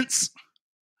repentance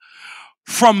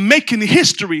from making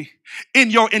history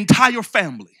in your entire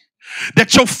family.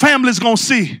 That your family's gonna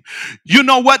see. You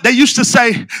know what? They used to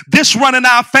say, this run in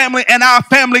our family and our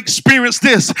family experienced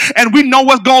this. And we know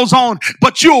what goes on.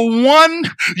 But you're one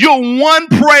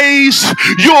praise,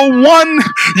 you're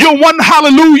one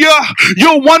hallelujah,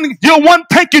 you're one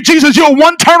thank you, Jesus, you're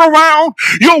one turnaround,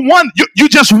 you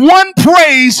just one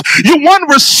praise, you're one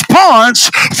response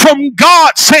from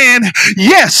God saying,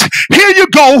 yes, here you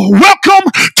go.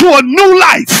 Welcome to a new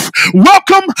life.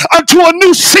 Welcome unto a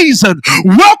new season.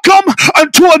 Welcome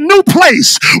unto a new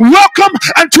place. Welcome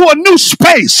unto a new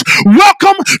space.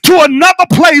 Welcome to another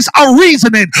place of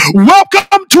reasoning.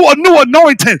 Welcome to a new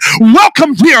anointing.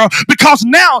 Welcome here because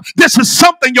now this is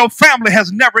something your family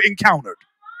has never encountered.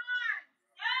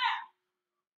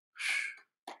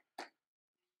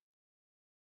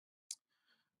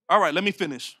 All right, let me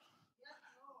finish.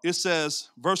 It says,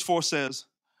 verse 4 says,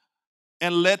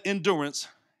 and let endurance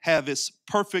have its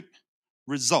perfect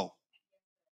result.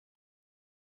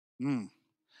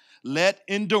 Let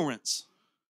endurance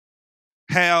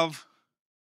have,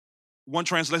 one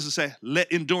translation say,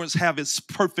 let endurance have its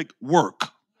perfect work.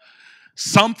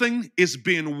 Something is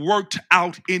being worked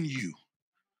out in you.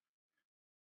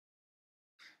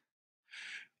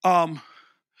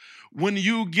 When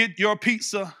you get your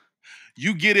pizza,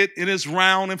 you get it and it's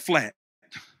round and flat.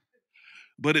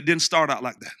 But it didn't start out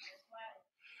like that.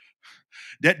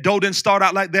 That dough didn't start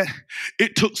out like that.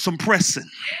 It took some pressing.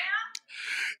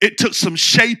 It took some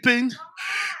shaping.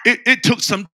 It took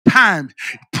some time.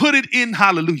 Put it in,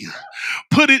 hallelujah.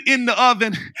 Put it in the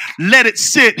oven. Let it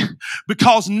sit,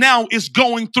 because now it's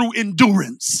going through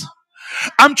endurance.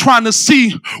 I'm trying to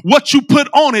see what you put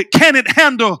on it. Can it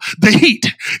handle the heat?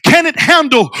 Can it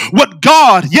handle what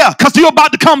God? Yeah, because you're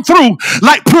about to come through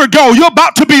like pure gold. You're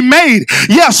about to be made.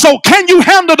 Yeah, so can you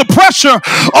handle the pressure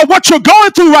of what you're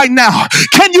going through right now?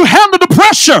 Can you handle the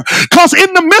pressure? Because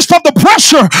in the midst of the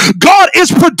pressure, God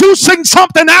is producing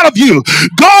something out of you.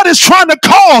 God is trying to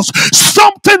cause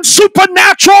something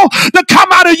supernatural to come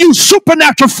out of you.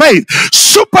 Supernatural faith,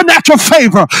 supernatural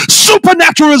favor,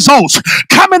 supernatural results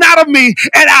coming out of me.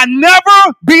 And I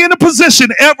never be in a position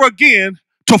ever again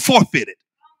to forfeit it.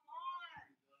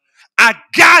 I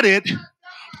got it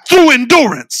through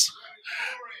endurance.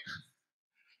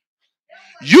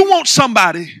 You want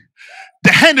somebody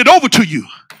to hand it over to you,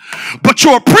 but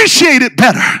you appreciate it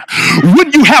better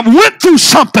when you have went through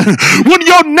something, when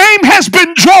your name has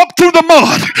been dragged through the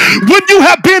mud, when you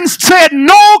have been said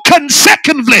no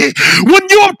consecutively, when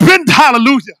you have been,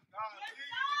 hallelujah,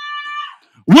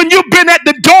 when you've been at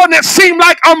the door and it seemed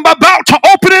like I'm about to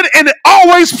open it and it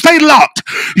always stay locked.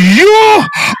 You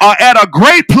are at a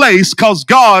great place because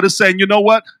God is saying, you know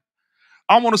what?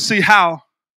 I want to see how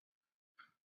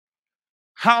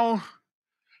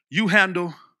you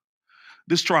handle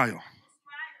this trial.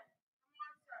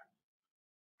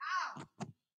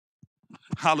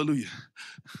 Hallelujah.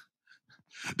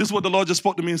 This is what the Lord just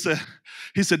spoke to me and said.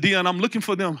 He said, Deon, I'm looking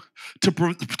for them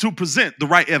to present the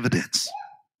right evidence.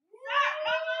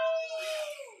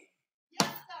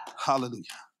 Hallelujah.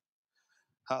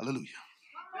 Hallelujah.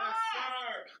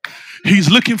 He's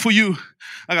looking for you.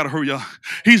 I gotta hurry up.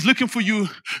 He's looking for you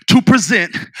to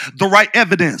present the right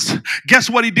evidence. Guess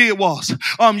what he did was,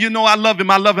 you know, I love him.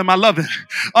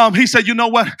 He said, you know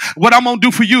what I'm gonna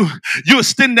do for you? You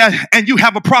extend that and you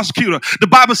have a prosecutor. The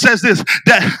Bible says this,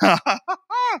 that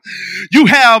you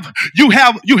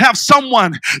have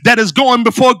someone that is going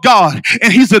before God,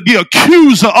 and he's the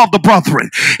accuser of the brethren.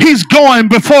 He's going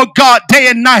before God day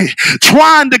and night,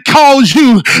 trying to cause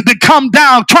you to come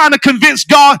down, trying to convince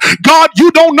God,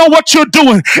 you don't know what you're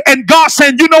doing. And God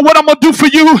saying, you know what I'm gonna do for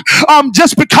you?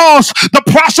 Just because the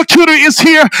prosecutor is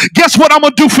here, guess what I'm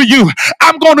gonna do for you?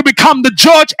 I'm going to become the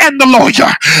judge and the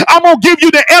lawyer. I'm gonna give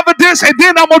you the evidence, and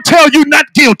then I'm gonna tell you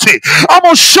not guilty. I'm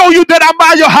gonna show you that I'm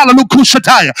by your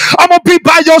hallelujah. I'm gonna be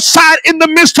by your side in the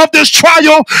midst of this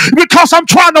trial, because I'm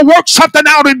trying to work something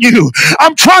out in you.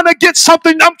 I'm trying to get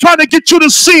something. I'm trying to get you to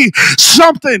see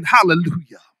something.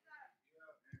 Hallelujah.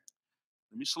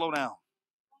 Let me slow down.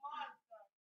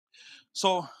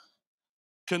 So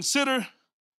consider,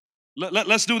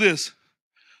 let's do this.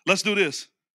 Let's do this.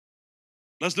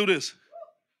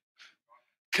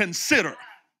 Consider.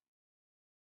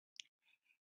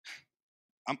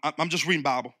 I'm just reading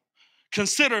Bible.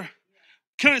 Consider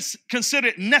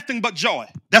it nothing but joy.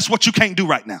 That's what you can't do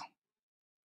right now.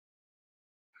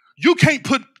 You can't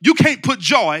put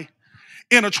joy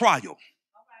in a trial.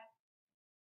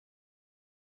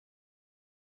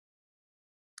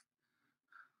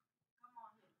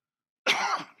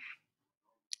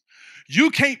 You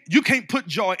can't put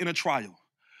joy in a trial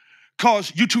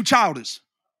because you're too childish.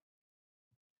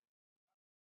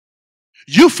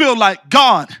 You feel like,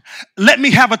 God, let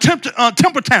me have a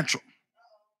temper tantrum.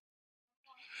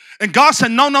 And God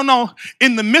said, no.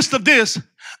 In the midst of this,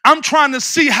 I'm trying to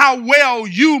see how well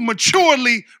you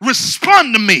maturely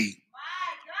respond to me.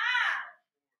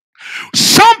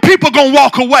 Some people gonna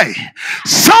walk away.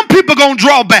 Some people gonna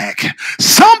draw back.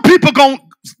 Some people gonna.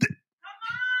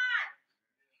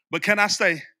 But can I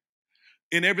say,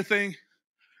 in everything,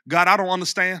 God, I don't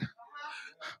understand,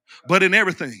 but in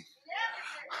everything,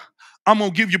 I'm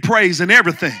gonna give you praise in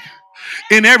everything.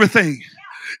 In everything.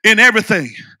 In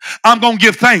everything. I'm going to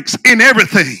give thanks in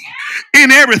everything.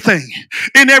 In everything.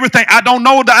 In everything. I don't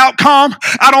know the outcome.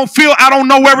 I don't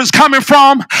know where it's coming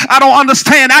from. I don't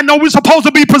understand. I know we're supposed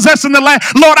to be possessing the land.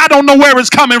 Lord, I don't know where it's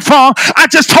coming from. I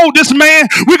just told this man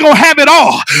we're going to have it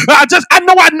all. I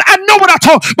know what I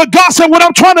told. But God said, what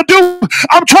I'm trying to do,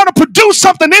 I'm trying to produce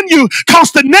something in you,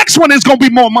 because the next one is going to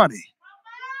be more money.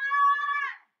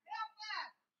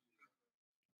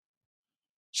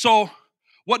 So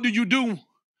what do you do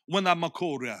when I'm a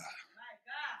Korea?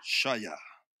 Shaya.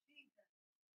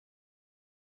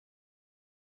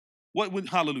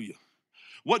 Hallelujah.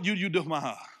 What do you do,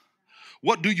 Maha?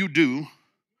 What do you do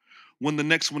when the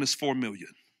next one is 4 million?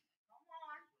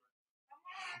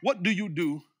 What do you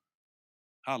do?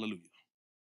 Hallelujah.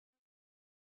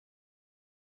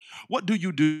 What do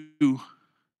you do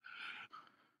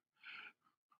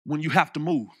when you have to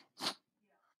move?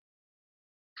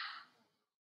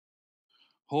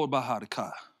 Hold by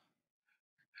Hadaka.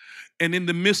 And in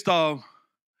the midst of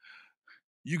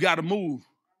you got to move,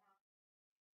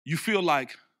 you feel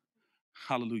like,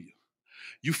 hallelujah,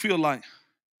 you feel like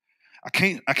I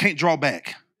can't draw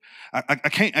back. I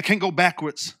can't go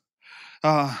backwards.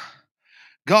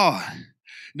 God.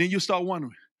 Then you start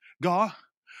wondering, God,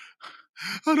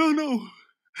 I don't know.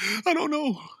 I don't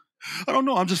know. I don't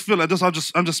know. I'm just feeling this. I'm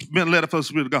just being led up by the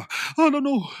Spirit of God. I don't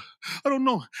know. I don't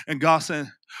know. And God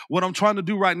saying, what I'm trying to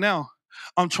do right now,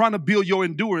 I'm trying to build your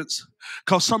endurance,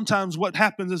 because sometimes what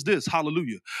happens is this.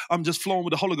 Hallelujah. I'm just flowing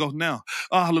with the Holy Ghost now.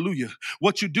 Hallelujah.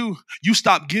 What you do, you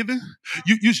stop giving.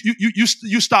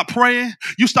 You stop praying.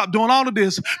 You stop doing all of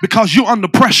this because you're under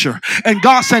pressure. And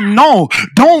God said, no,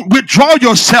 don't withdraw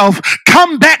yourself.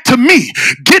 Come back to me.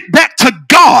 Get back to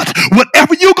God.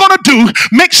 Whatever you're going to do,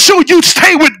 make sure you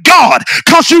stay with God,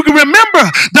 because you can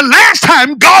remember the last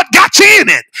time God got you in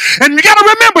it. And you got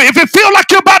to remember, if it feels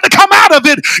like you're about to come out of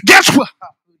it, guess what?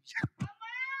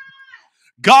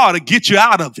 God will get you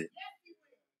out of it.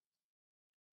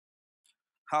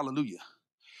 Hallelujah.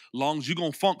 Long as you're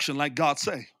going to function like God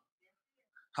say.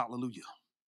 Hallelujah.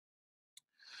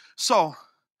 So,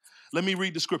 let me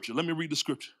read the scripture. Let me read the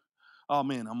scripture. Oh,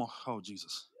 man. Oh,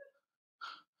 Jesus.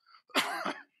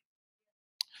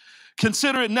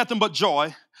 Consider it nothing but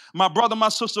joy, my brother, my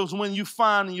sisters, when you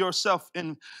find yourself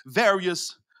in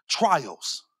various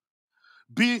trials.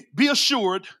 Be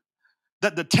assured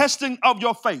that the testing of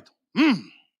your faith,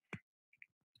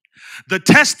 the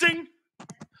testing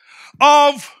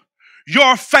of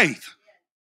your faith.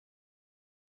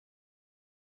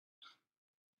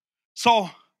 So,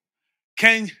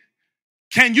 can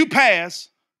you pass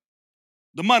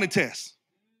the money test?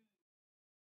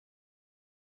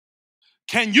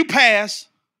 Can you pass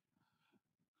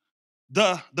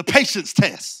the patience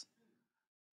test?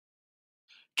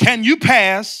 Can you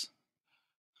pass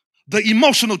the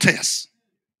emotional test?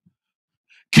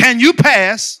 Can you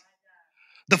pass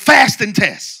the fasting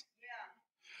test?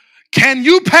 Can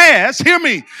you pass, hear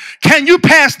me, can you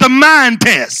pass the mind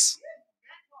test?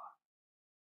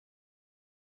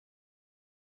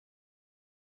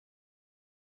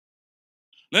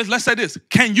 Let's say this.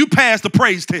 Can you pass the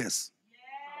praise test?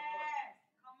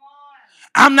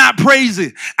 I'm not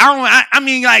praising. I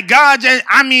mean, like God,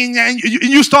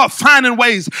 you start finding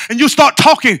ways and you start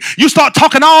talking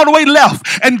all the way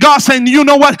left. And God saying, you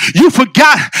know what? You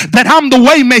forgot that I'm the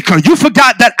way maker. You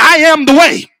forgot that I am the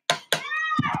way.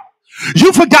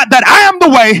 You forgot that I am the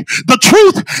way, the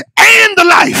truth, and the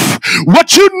life.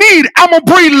 What you need, I'm going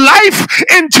to breathe life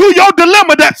into your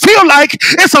dilemma that feel like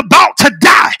it's about to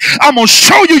die. I'm going to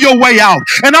show you your way out.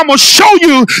 And I'm going to show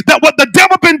you that what the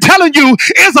devil been telling you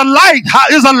is a lie,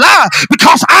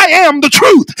 because I am the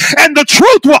truth. And the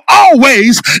truth will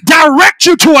always direct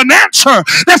you to an answer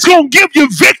that's going to give you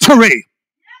victory.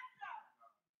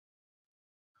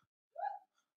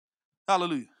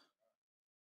 Hallelujah.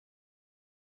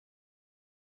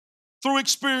 Through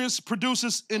experience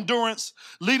produces endurance,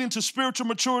 leading to spiritual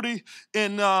maturity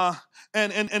and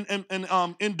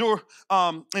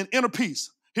inner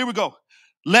peace. Here we go.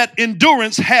 Let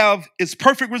endurance have its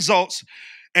perfect results,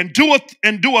 and do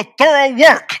a thorough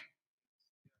work.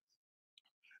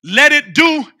 Let it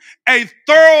do a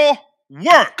thorough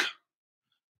work.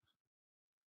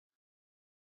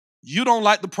 You don't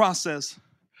like the process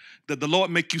that the Lord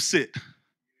make you sit.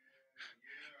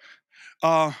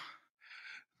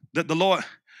 That the Lord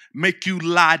make you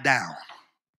lie down.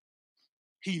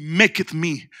 He maketh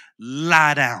me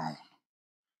lie down.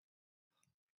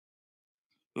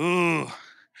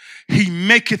 He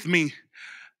maketh me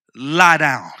lie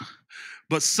down.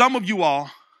 But some of you all,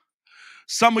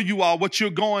 what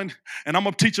you're going, and I'm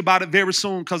going to teach about it very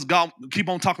soon because God keep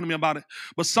on talking to me about it.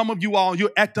 But some of you all,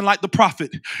 you're acting like the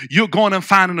prophet. You're going and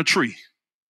finding a tree.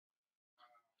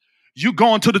 You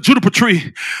going to the juniper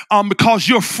tree because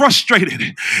you're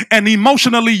frustrated and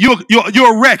emotionally you're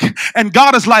a wreck. And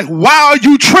God is like, why are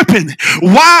you tripping?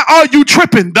 Why are you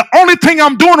tripping? The only thing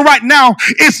I'm doing right now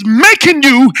is making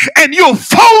you, and you're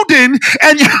folding,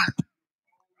 and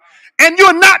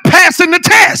you're not passing the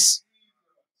test.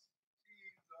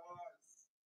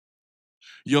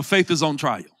 Your faith is on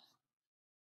trial.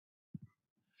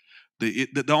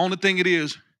 The only thing it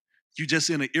is, you're just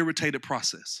in an irritated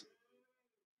process.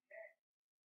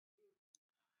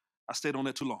 I stayed on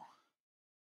that too long.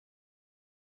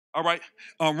 All right.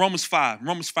 Romans 5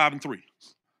 and 3.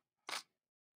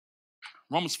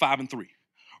 Romans 5 and 3.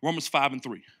 Romans 5 and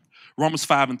 3. Romans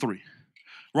 5 and 3.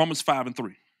 Romans 5 and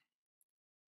 3.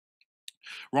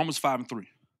 Romans 5 and 3.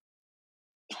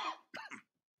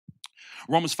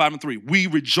 Romans 5 and 3. We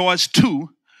rejoice too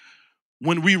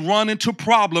when we run into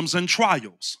problems and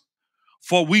trials,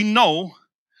 for we know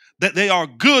that they are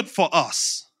good for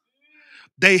us.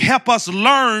 They help us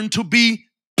learn to be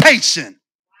patient.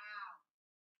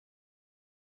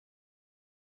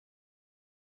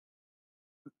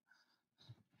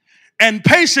 And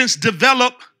patience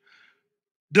develops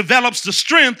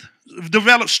strength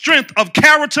of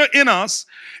character in us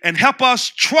and help us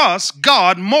trust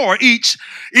God more each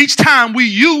time we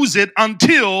use it,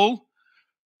 until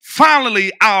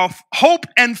finally our hope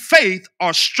and faith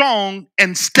are strong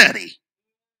and steady.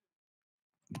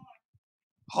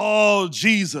 Oh,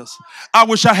 Jesus. I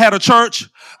wish I had a church.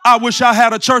 I wish I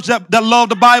had a church that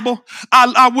loved the Bible.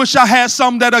 I wish I had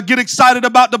some that get excited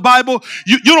about the Bible.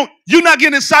 You're not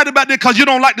getting excited about it because you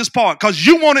don't like this part, because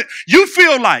you want it. You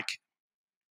feel like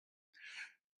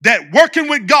that working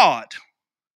with God,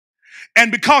 and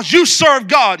because you serve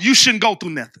God, you shouldn't go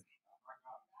through nothing.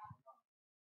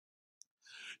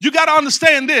 You got to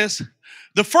understand this.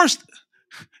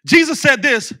 Jesus said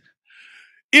this: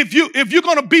 if you're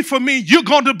going to be for me, you're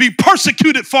going to be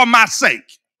persecuted for my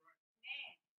sake.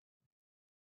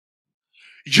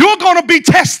 You're going to be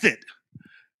tested.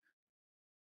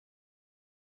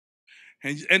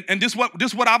 And this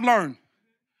what I've learned.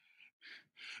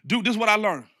 Dude, this is what I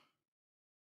learned.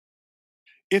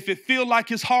 If it feels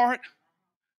like it's hard,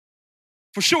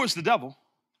 for sure it's the devil.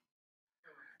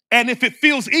 And if it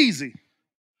feels easy,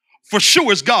 for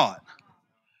sure it's God.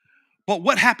 But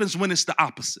what happens when it's the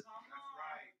opposite?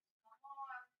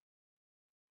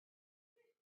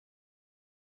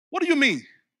 What do you mean?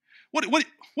 What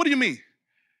do you mean?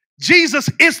 Jesus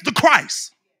is the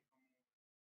Christ.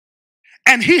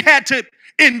 And he had to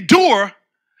endure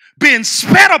being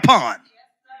spat upon.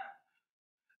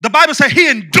 The Bible says he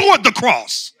endured the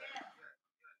cross.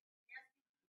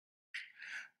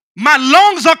 My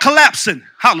lungs are collapsing.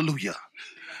 Hallelujah.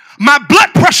 My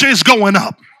blood pressure is going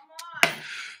up.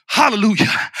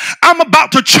 Hallelujah. I'm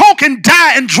about to choke and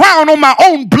die and drown on my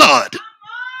own blood.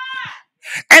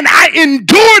 And I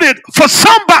endured it for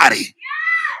somebody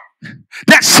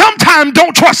that sometimes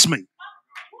don't trust me.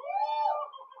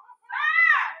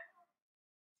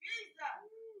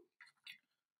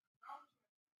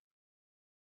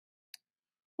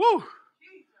 Woo.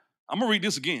 I'm going to read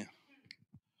this again.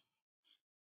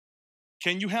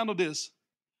 Can you handle this,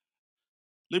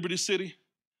 Liberty City?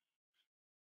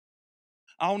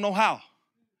 I don't know how,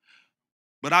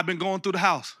 but I've been going through the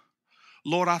house.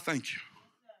 Lord, I thank you.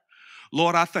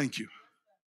 Lord, I thank you.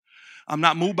 I'm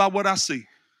not moved by what I see.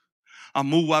 I'm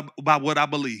moved by what I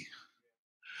believe.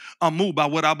 I'm moved by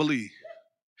what I believe.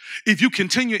 If you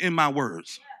continue in my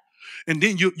words, and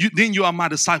then you are my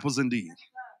disciples indeed.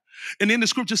 And then the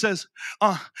scripture says,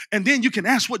 and then you can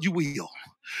ask what you will.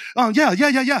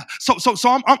 Yeah. So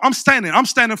I'm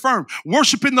standing firm,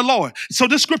 worshiping the Lord. So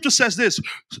this scripture says this: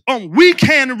 we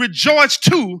can rejoice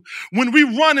too when we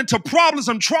run into problems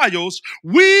and trials.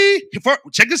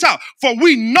 Check this out, for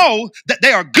we know that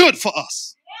they are good for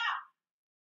us.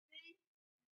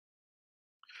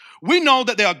 We know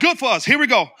that they are good for us. Here we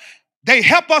go. They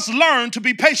help us learn to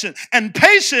be patient, and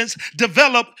patience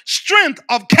develop strength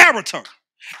of character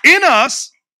in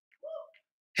us,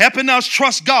 helping us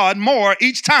trust God more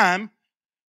each time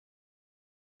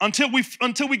until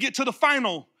we get to the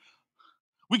final.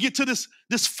 We get to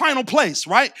this final place,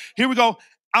 right? Here we go.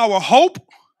 Our hope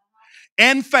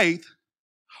and faith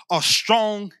are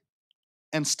strong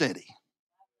and steady.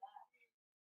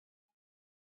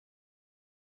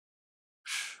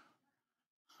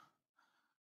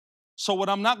 So what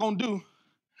I'm not going to do,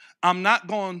 I'm not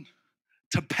going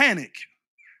to panic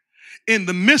in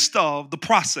the midst of the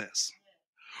process.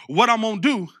 What I'm going to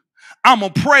do, I'm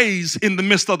going to praise in the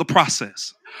midst of the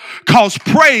process. Because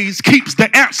praise keeps the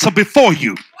answer before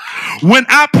you. When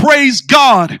I praise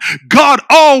God, God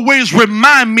always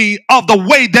reminds me of the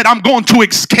way that I'm going to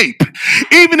escape.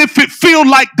 Even if it feels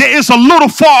like there is a little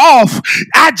far off,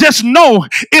 I just know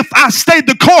if I stay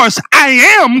the course, I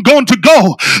am going to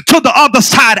go to the other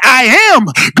side. I am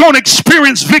going to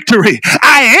experience victory.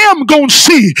 I am going to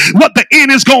see what the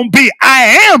end is going to be.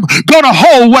 I am going to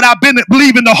hold what I've been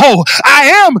believing to hold.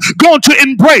 I am going to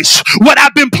embrace what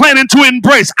I've been planning to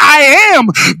embrace. I am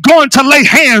going to lay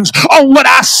hands on what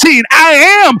I've seen.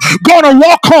 I am going to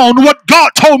walk on what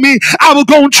God told me I was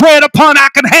going to tread upon. I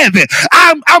can have it.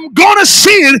 I'm going to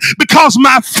see it because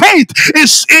my faith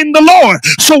is in the Lord.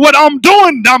 So what I'm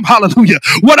doing, hallelujah,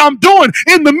 what I'm doing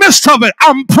in the midst of it,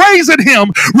 I'm praising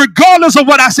him regardless of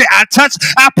what I say. I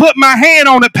put my hand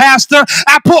on it, Pastor.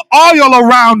 I put oil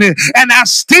around it, and I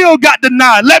still got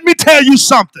denied. Let me tell you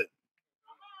something.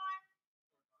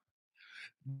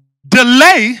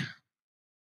 Delay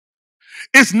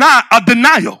is not a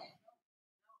denial.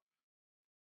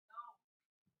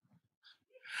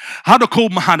 I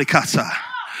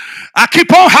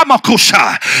keep on having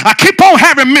I keep on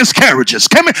having miscarriages.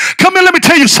 Come here, let me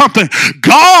tell you something.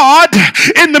 God,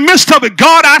 in the midst of it,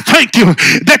 God, I thank you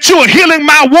that you are healing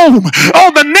my womb.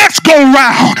 On the next go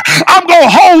round, I'm going to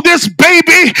hold this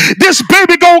baby. This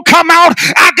baby going to come out.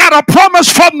 I got a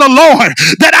promise from the Lord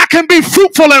that I can be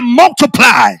fruitful and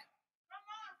multiply.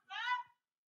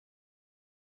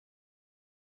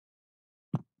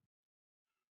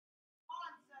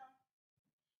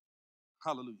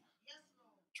 Hallelujah.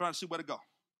 Trying to see where to go.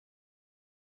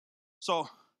 So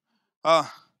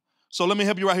let me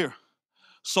help you right here.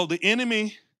 So the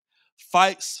enemy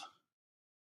fights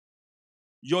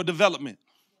your development.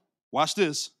 Watch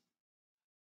this.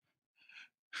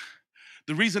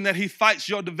 The reason that he fights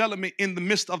your development in the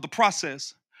midst of the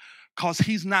process, because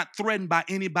he's not threatened by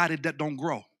anybody that don't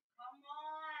grow.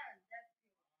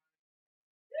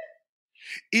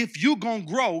 If you're going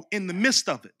to grow in the midst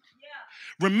of it,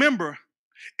 remember,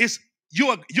 it's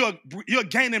you're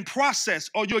gaining process,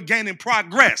 or you're gaining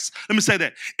progress. Let me say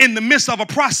that. In the midst of a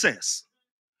process.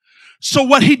 So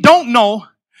what he don't know,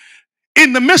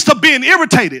 in the midst of being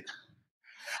irritated,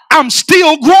 I'm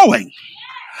still growing.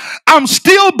 I'm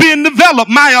still being developed.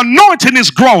 My anointing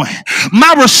is growing.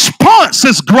 My response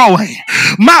is growing.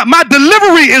 My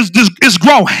delivery is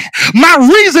growing. My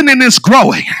reasoning is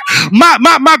growing.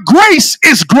 My grace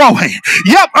is growing.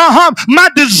 Yep, my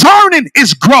discerning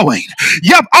is growing.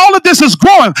 Yep, all of this is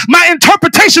growing. My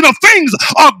interpretation of things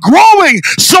are growing.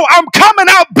 So I'm coming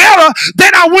out better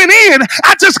than I went in.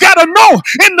 I just got to know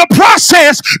in the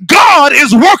process, God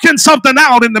is working something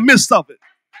out in the midst of it.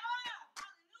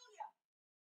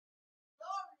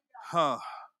 Let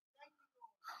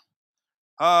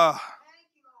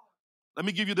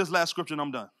me give you this last scripture and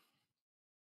I'm done.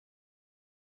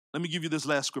 Let me give you this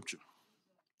last scripture.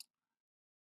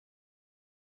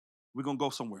 We're going to go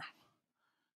somewhere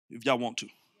if y'all want to.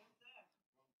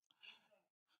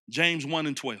 James 1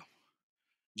 and 12.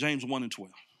 James 1 and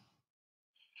 12.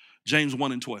 James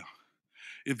 1 and 12.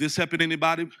 If this helping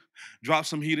anybody, drop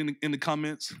some heat in the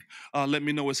comments. Let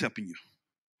me know it's helping you.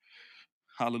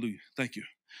 Hallelujah. Thank you.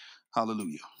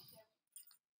 Hallelujah.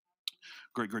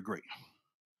 Great, great, great.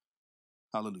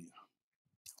 Hallelujah.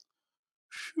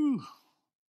 Whew.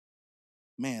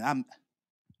 Man,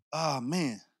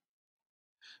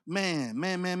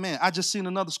 Man. I just seen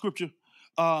another scripture.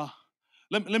 Let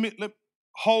me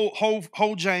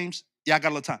hold James. Yeah, I got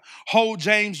a little time. Hold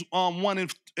James 1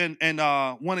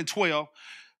 and 12.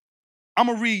 I'm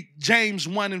gonna read James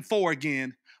 1 and 4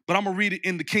 again, but I'm gonna read it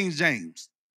in the King James.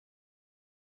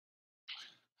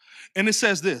 And it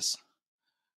says this.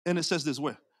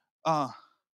 Where?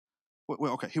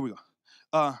 Okay, here we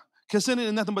go. Consider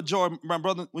it nothing but joy, my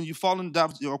brother, when you fall in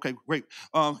doubt. Okay, great.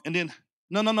 And then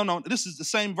no. This is the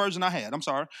same version I had. I'm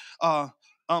sorry.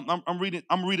 I'm reading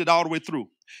it all the way through.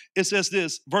 It says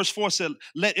this. Verse 4 said,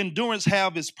 "Let endurance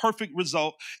have its perfect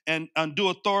result, and do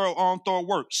a thorough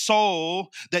work, so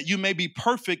that you may be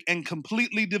perfect and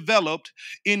completely developed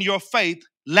in your faith,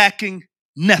 lacking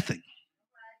nothing."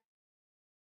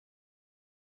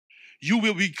 You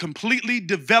will be completely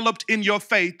developed in your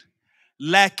faith,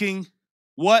 lacking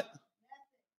what?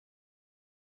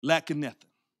 Lacking nothing.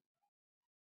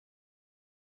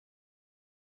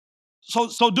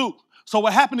 So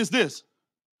what happened is this.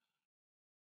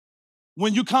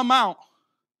 When you come out,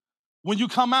 you're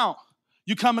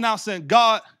coming out saying,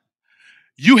 God,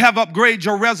 you have upgraded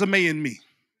your resume in me.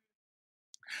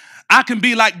 I can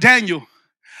be like Daniel.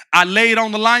 I laid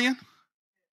on the lion.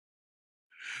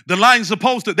 The lion's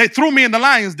they threw me in the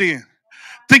lion's den,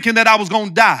 thinking that I was going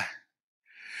to die.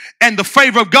 And the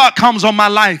favor of God comes on my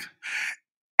life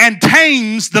and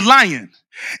tames the lion.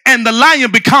 And the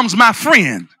lion becomes my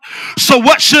friend. So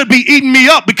what should be eating me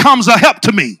up becomes a help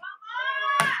to me.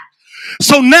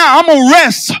 So now I'm going to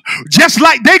rest just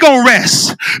like they going to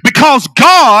rest, because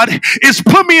God is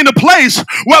put me in a place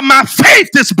where my faith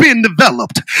is being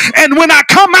developed. And when I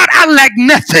come out, I lack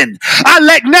nothing.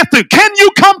 Can you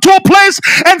come to a place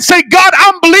and say, God,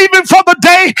 I'm believing for the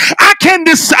day I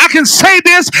can say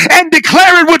this and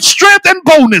declare it with strength and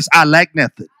boldness. I lack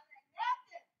nothing.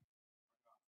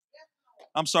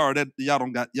 I'm sorry that y'all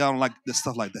don't like this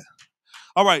stuff like that.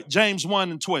 All right, James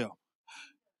 1 and 12.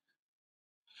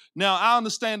 Now, I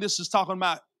understand this is talking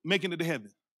about making it to heaven.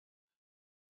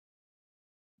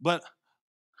 But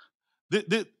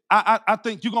I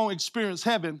think you're going to experience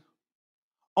heaven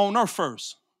on earth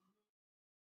first.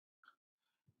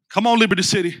 Come on, Liberty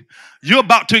City. You're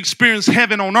about to experience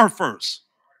heaven on earth first.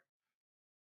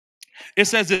 It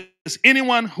says this: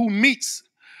 anyone who meets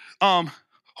a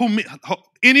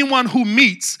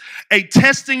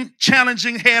testing,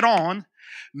 challenging head on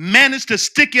manage to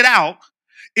stick it out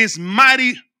is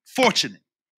mighty fortunate.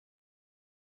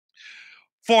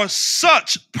 For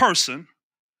such person's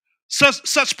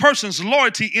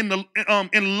loyalty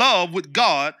in love with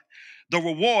God, the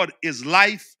reward is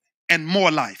life and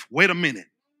more life. Wait a minute.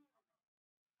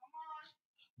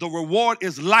 The reward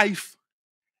is life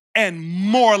and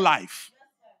more life.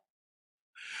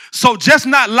 So just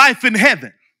not life in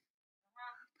heaven.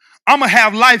 I'm going to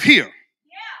have life here.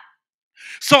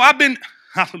 So I've been,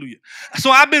 hallelujah.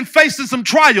 So I've been facing some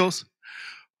trials,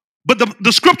 but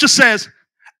the scripture says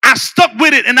I stuck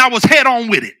with it and I was head on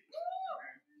with it.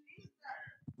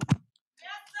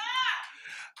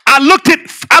 I looked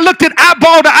at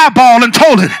eyeball to eyeball and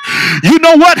told it, you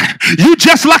know what? You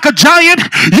just like a giant,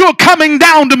 you're coming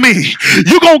down to me.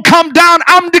 You're going to come down.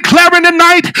 I'm declaring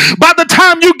tonight, by the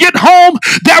time you get home,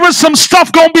 there is some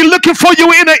stuff going to be looking for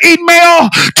you in an email.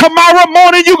 Tomorrow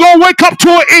morning, you're going to wake up to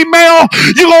an email.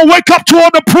 You're going to wake up to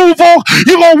an approval.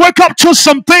 You're going to wake up to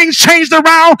some things changed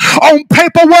around on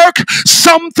paperwork.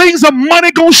 Some things of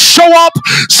money going to show up.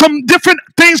 Some different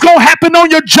things going to happen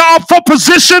on your job for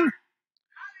position.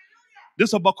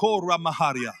 This is a Bakora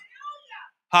Maharia.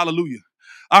 Hallelujah.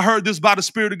 I heard this by the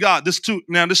Spirit of God. There's two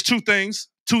things.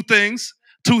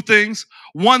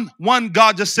 One,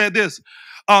 God just said this.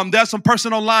 There's some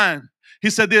person online. He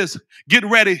said this, get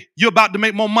ready. You're about to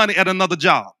make more money at another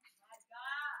job.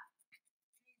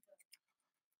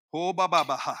 Oh,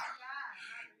 baha.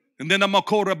 And then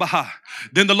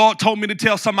then the Lord told me to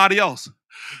tell somebody else,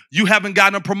 you haven't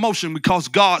gotten a promotion because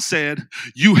God said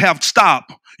you have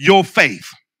stopped your faith.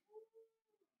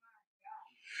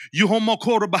 You homo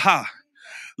baha.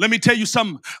 Let me tell you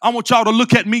something. I want y'all to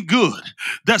look at me good.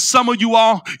 That some of you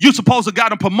all, you're supposed to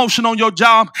got a promotion on your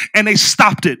job and they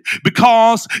stopped it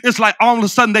because it's like all of a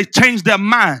sudden they changed their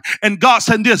mind. And God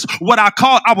said this,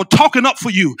 I was talking up for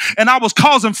you and I was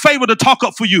causing favor to talk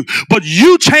up for you, but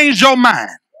you changed your mind.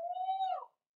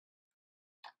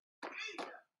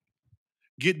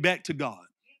 Get back to God.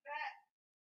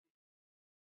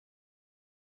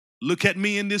 Look at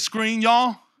me in this screen,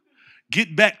 y'all.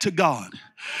 Get back to God.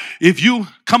 If you,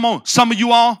 come on, some of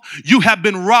you all, you have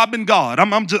been robbing God.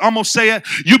 I'm going to say it.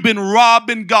 You've been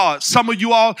robbing God. Some of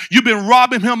you all, you've been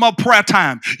robbing him of prayer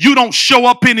time. You don't show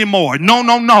up anymore.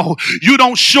 No. You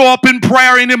don't show up in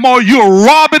prayer anymore. You're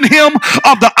robbing him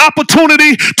of the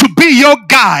opportunity to be your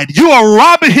guide. You are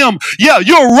robbing him. Yeah,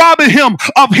 you're robbing him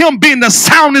of him being the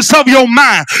soundness of your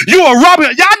mind. You are robbing.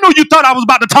 Yeah, I know you thought I was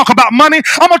about to talk about money.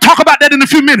 I'm going to talk about that in a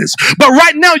few minutes. But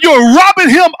right now, you're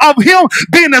robbing him of him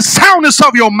being the soundness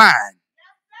of your mind.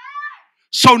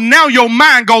 So now your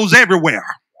mind goes everywhere.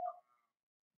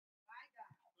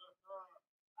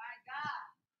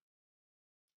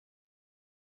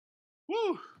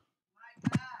 Woo.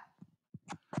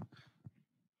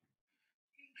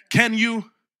 Can you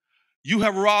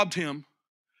have robbed him.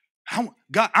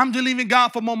 God, I'm believing God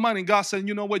for more money. God said,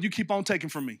 you know what? You keep on taking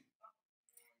from me.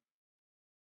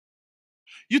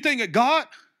 You think that God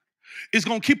is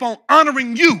going to keep on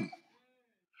honoring you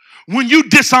when you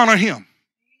dishonor him?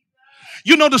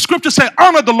 You know, the scripture said,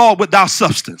 honor the Lord with thy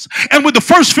substance and with the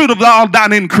first fruit of all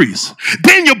thine increase.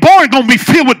 Then your barn going to be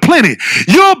filled with plenty.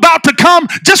 You're about to come.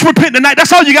 Just repent tonight.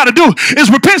 That's all you got to do is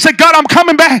repent and say, God, I'm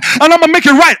coming back and I'm going to make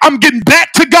it right. I'm getting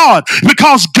back to God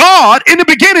because God in the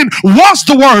beginning was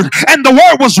the word and the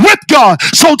word was with God.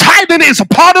 So tithing is a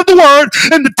part of the word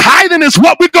and the tithing is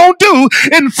what we're going to do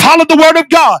and follow the word of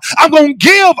God. I'm going to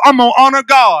give. I'm going to honor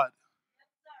God.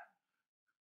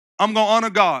 I'm going to honor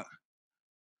God.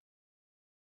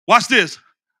 Watch this.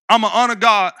 I'm going to honor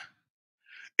God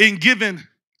in giving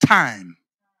time.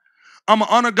 I'm going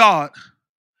to honor God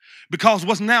because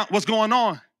what's going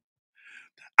on?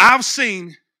 I've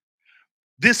seen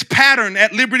this pattern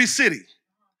at Liberty City.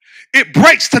 It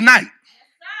breaks tonight.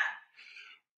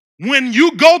 When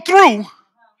you go through,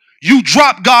 you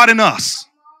drop God in us.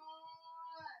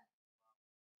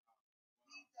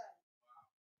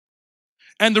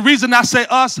 And the reason I say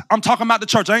us, I'm talking about the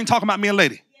church. I ain't talking about me and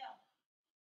Lady.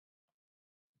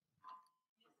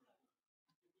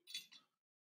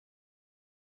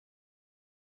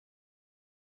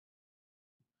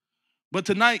 But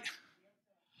tonight,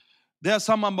 there's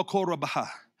some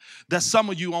There's some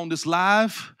of you on this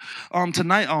live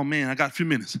tonight. Oh, man, I got a few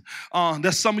minutes.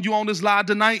 There's some of you on this live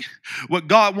tonight. What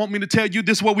God want me to tell you,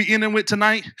 this is what we ending with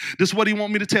tonight. This is what he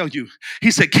want me to tell you.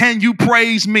 He said, can you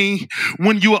praise me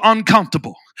when you're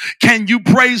uncomfortable? Can you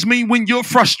praise me when you're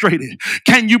frustrated?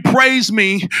 Can you praise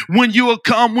me when you're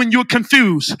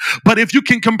confused? But if you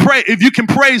can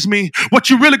praise me, what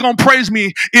you really gonna praise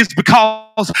me is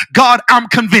because God, I'm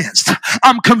convinced.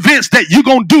 I'm convinced that you're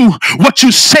gonna do what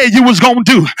you said you was gonna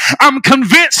do. I'm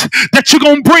convinced that you're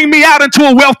going to bring me out into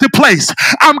a wealthy place.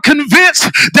 I'm convinced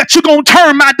that you're going to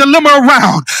turn my dilemma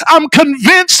around. I'm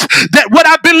convinced that what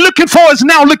I've been looking for is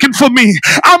now looking for me.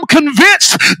 I'm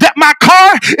convinced that my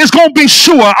car is going to be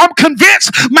sure. I'm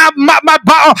convinced my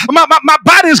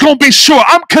body is going to be sure.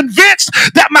 I'm convinced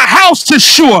that my house is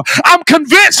sure. I'm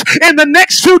convinced in the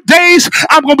next few days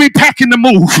I'm going to be packing to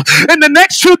move. In the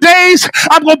next few days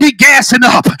I'm going to be gassing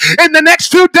up. In the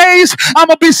next few days I'm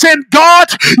going to be saying, God,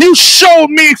 you showed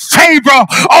me favor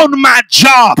on my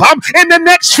job. In the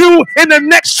next few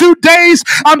days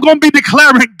I'm going to be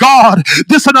declaring, God,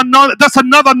 that's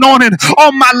another anointing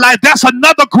on my life. That's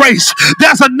another grace.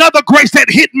 There's another grace that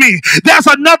hit me. There's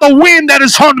another wind that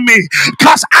is on me,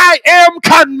 because I am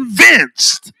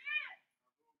convinced.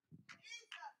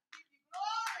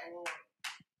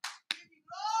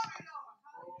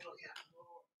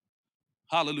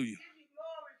 Hallelujah.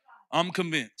 I'm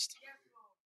convinced.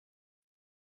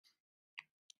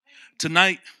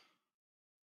 Tonight,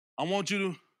 I want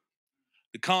you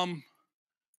to come.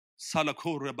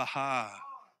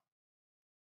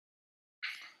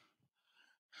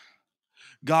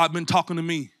 God been talking to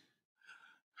me.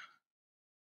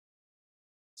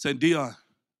 Said, Deon,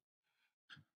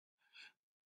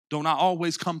 don't I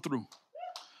always come through?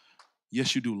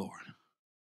 Yes, you do, Lord.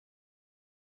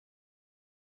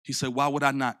 He said, why would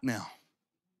I not now?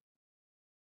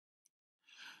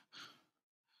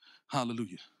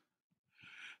 Hallelujah.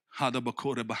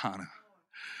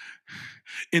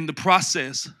 In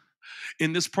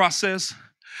this process,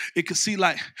 it could seem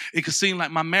like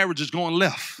my marriage is going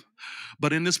left.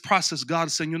 But in this process, God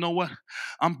is saying, you know what?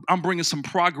 I'm bringing some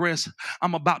progress.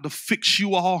 I'm about to fix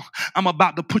you all. I'm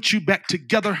about to put you back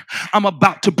together. I'm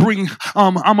about to bring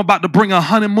a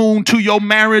honeymoon to your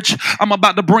marriage. I'm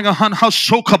about to bring a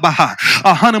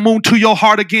honeymoon to your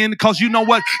heart again. Because you know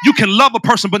what? You can love a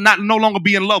person, but no longer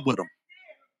be in love with them.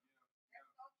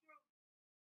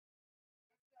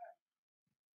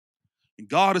 And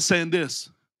God is saying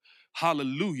this.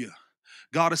 Hallelujah.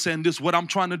 God is saying this, what I'm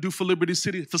trying to do for Liberty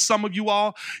City. For some of you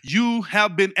all, you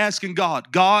have been asking God,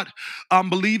 I'm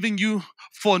believing you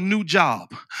for a new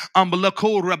job. I'm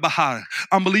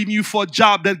believing you for a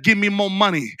job that give me more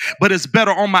money, but it's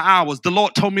better on my hours. The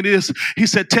Lord told me this. He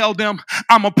said, tell them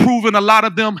I'm approving a lot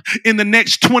of them in the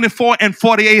next 24 and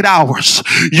 48 hours.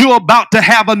 You're about to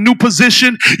have a new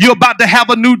position. You're about to have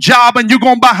a new job, and you're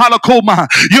going to buy halakoma.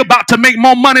 You're about to make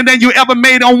more money than you ever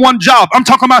made on one job. I'm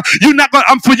talking about you're not going.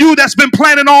 For you that's been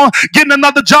planning on getting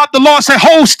another job, the Lord said,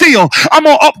 hold still. I'm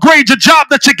going to upgrade your job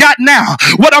that you got now.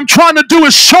 What I'm trying to do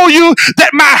is show you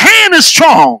that my hand is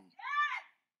strong.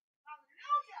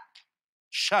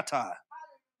 Shatta.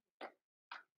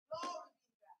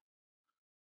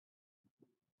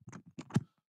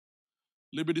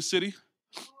 Liberty City,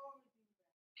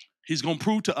 he's going to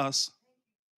prove to us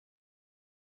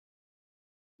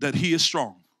that he is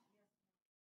strong.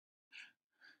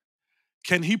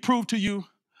 Can he prove to you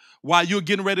while you're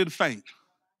getting ready to faint?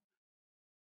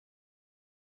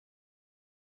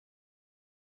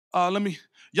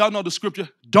 Y'all know the scripture.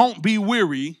 Don't be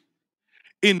weary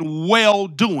in well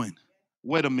doing.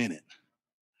 Wait a minute.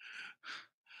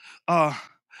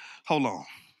 Hold on.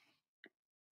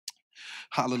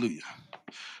 Hallelujah.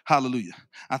 Hallelujah.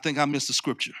 I think I missed the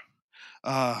scripture.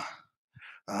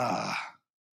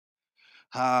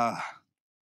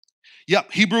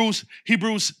 Yep, Hebrews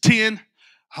 10,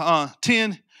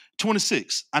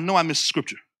 26. I know I missed the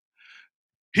scripture.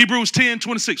 Hebrews 10,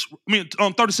 26.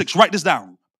 36. Write this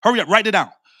down. Hurry up, write it down.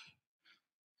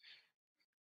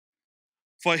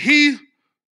 For ye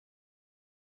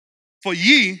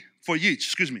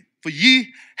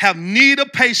have need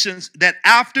of patience, that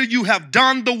after you have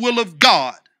done the will of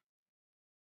God,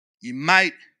 you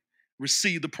might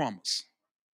receive the promise.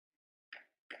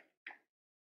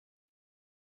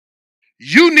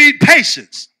 You need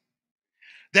patience,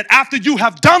 that after you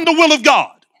have done the will of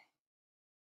God,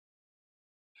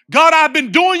 God, I've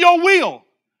been doing your will.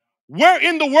 Where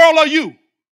in the world are you?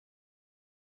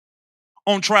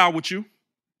 On trial with you.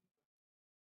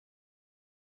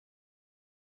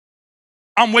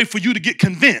 I'm waiting for you to get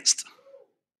convinced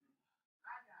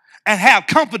and have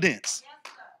confidence.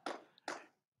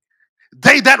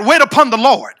 They that wait upon the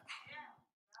Lord,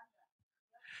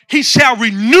 he shall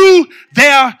renew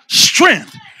their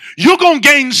strength. You're going to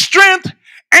gain strength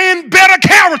and better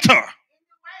character.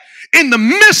 In the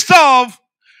midst of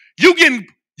you're going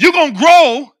to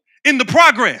grow in the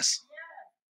progress.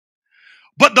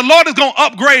 But the Lord is going to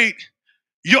upgrade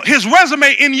his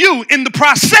resume in you in the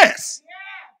process.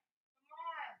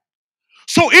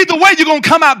 So either way, you're going to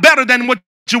come out better than what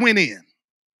you went in.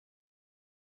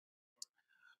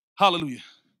 Hallelujah.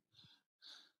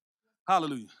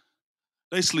 Hallelujah.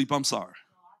 They sleep, I'm sorry.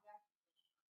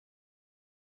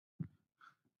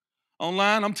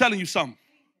 Online, I'm telling you something.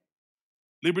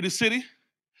 Liberty City,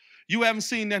 you haven't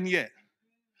seen nothing yet.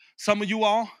 Some of you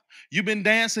all, you've been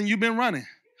dancing, you've been running.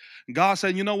 God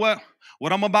said, you know what?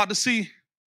 What I'm about to see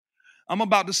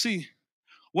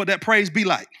what that praise be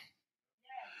like.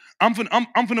 I'm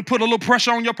finna put a little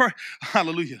pressure on your prayer.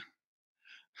 Hallelujah.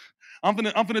 I'm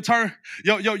finna turn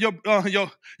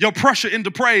your pressure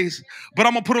into praise, but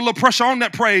I'm gonna put a little pressure on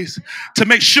that praise to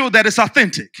make sure that it's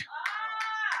authentic.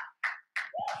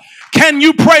 Can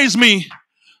you praise me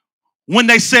when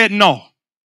they said no?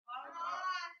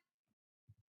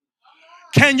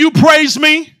 Can you praise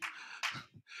me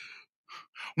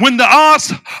when the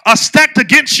odds are stacked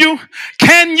against you?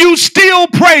 Can you still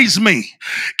praise me?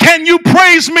 Can you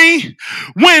praise me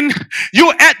when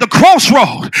you're at the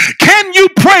crossroad? Can you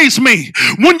praise me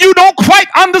when you don't quite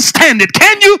understand it?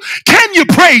 Can you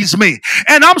praise me?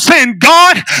 And I'm saying,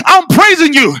 God, I'm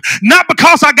praising you not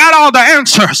because I got all the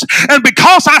answers and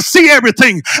because I see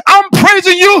everything. I'm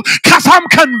praising you because I'm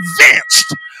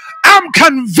convinced. I'm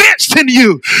convinced in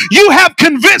you. You have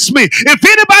convinced me. If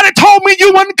anybody told me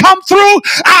you wouldn't come through,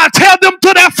 I'll tell them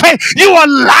to their face, you a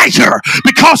liar,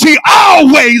 because he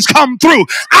always come through.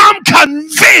 I'm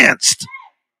convinced.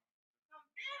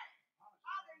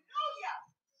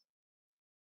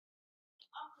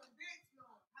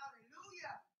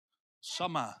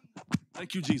 Shama.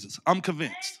 Thank you, Jesus. I'm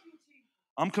convinced.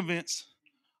 I'm convinced.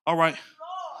 All right.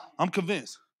 I'm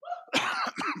convinced.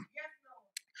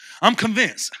 I'm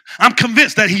convinced. I'm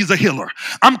convinced that he's a healer.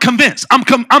 I'm convinced. I'm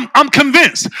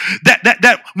convinced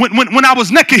that when I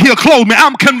was naked, he'll clothe me.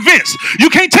 I'm convinced. You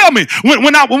can't tell me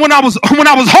when I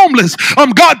was homeless,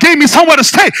 God gave me somewhere to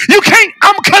stay. You can't.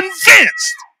 I'm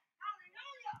convinced.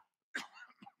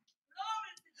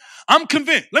 I'm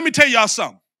convinced. Let me tell y'all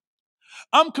something.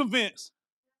 I'm convinced.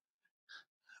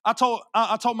 I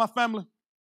told my family,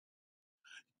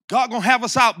 God gonna have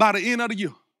us out by the end of the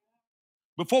year.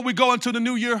 Before we go into the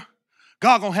new year,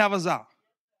 God gonna have us out.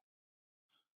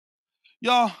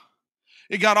 Y'all,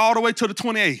 it got all the way to the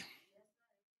 28th.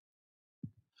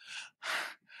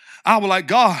 I was like,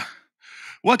 God,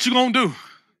 what you gonna do?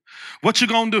 What you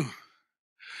gonna do?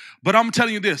 But I'm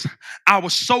telling you this, I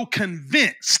was so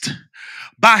convinced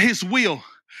by his will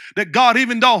that God,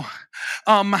 even though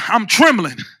I'm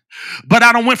trembling, but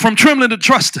I don't went from trembling to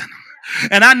trusting.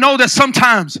 And I know that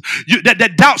sometimes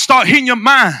that doubt start hitting your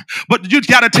mind, but you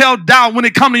got to tell doubt when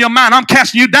it come to your mind, I'm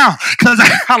casting you down because,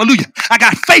 hallelujah, I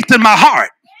got faith in my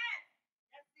heart.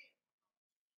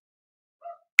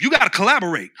 You got to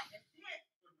collaborate.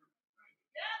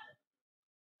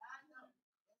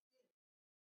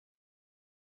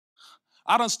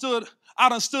 I done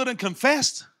stood and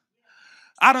confessed.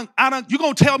 You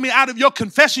gonna tell me out of your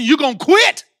confession you gonna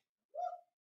quit?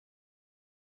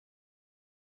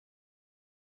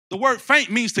 The word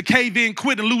faint means to cave in,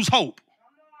 quit, and lose hope.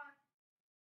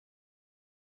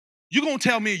 You're going to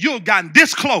tell me you've gotten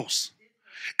this close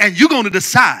and you're going to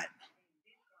decide,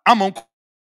 I'm going to,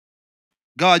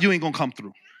 God, you ain't going to come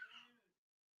through.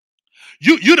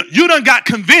 You done got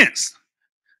convinced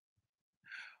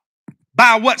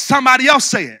by what somebody else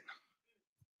said.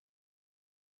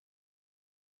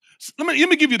 Let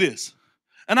me give you this.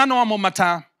 And I know I'm on my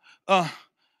time.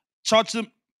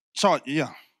 Chart, yeah.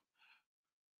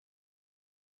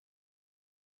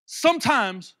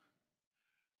 Sometimes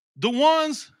the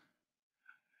ones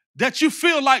that you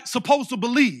feel like supposed to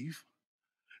believe,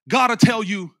 God will tell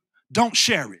you, don't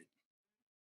share it.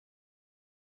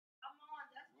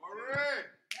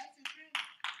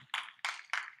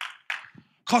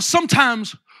 Because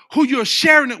sometimes who you're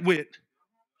sharing it with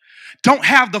don't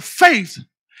have the faith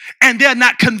and they're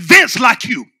not convinced like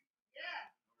you.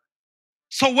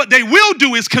 So what they will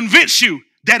do is convince you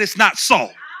that it's not so.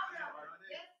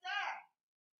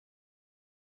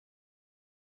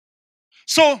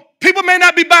 So people may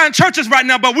not be buying churches right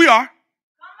now, but we are.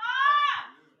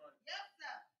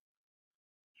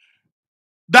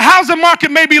 The housing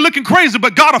market may be looking crazy,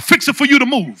 but God will fix it for you to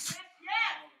move.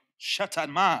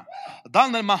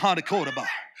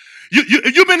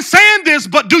 You've been saying this,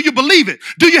 but do you believe it?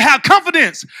 Do you have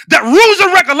confidence that rules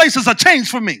and regulations are changed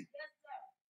for me?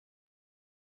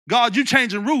 God, you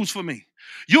changing rules for me.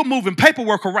 You're moving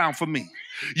paperwork around for me.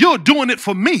 You're doing it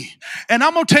for me. And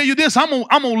I'm going to tell you this, I'm going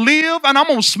to live and I'm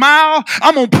going to smile.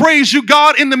 I'm going to praise you,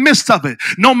 God, in the midst of it.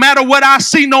 No matter what I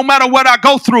see, no matter what I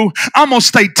go through, I'm going to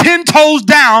stay 10 toes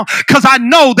down because I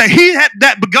know that he had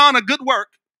that begun a good work.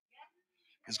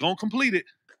 He's going to complete it.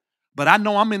 But I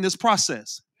know I'm in this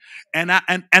process and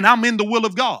I'm in the will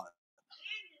of God.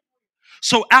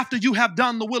 So after you have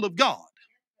done the will of God,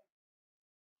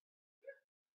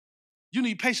 You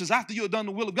need patience. After you've done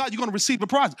the will of God, you're going to receive a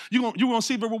prize. You're going to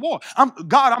receive a reward.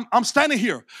 I'm standing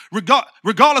here.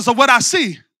 Regardless of what I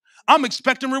see, I'm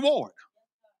expecting reward.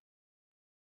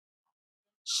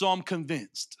 So I'm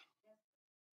convinced.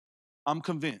 I'm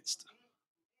convinced.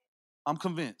 I'm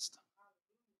convinced.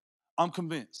 I'm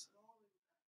convinced.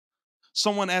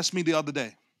 Someone asked me the other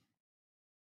day,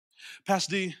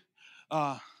 Pastor D,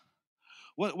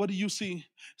 what do you see?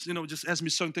 Just ask me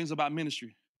certain things about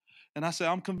ministry. And I said,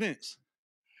 I'm convinced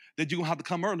that you're going to have to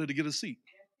come early to get a seat.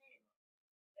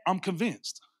 I'm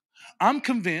convinced. I'm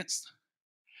convinced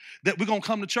that we're going to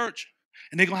come to church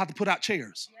and they're going to have to put out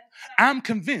chairs. I'm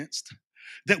convinced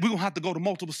that we're going to have to go to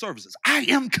multiple services. I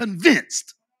am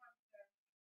convinced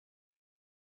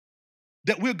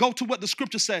that we'll go to what the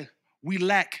scripture say. We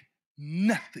lack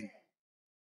nothing.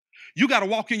 You got to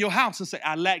walk in your house and say,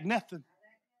 I lack nothing.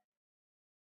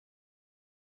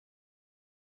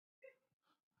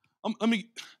 Let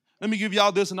me give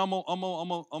y'all this, and I'm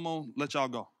gonna let y'all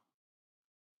go.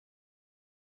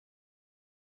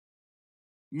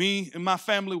 Me and my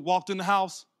family walked in the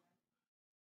house.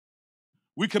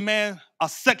 We command a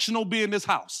sectional be in this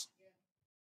house.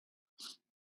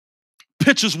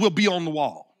 Pictures will be on the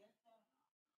wall.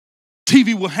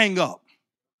 TV will hang up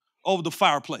over the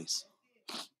fireplace.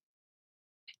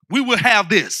 We will have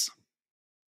this.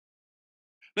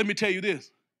 Let me tell you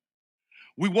this.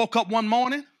 We woke up one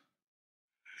morning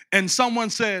and someone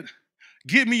said,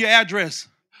 give me your address.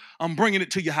 I'm bringing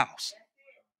it to your house.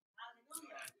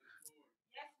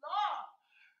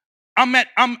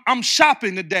 I'm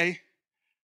shopping today,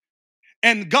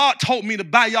 and God told me to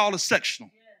buy y'all a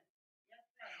sectional.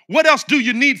 What else do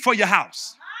you need for your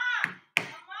house?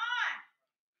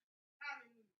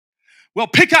 Well,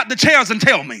 pick out the chairs and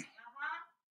tell me.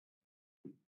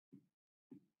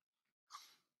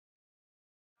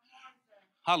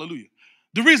 Hallelujah.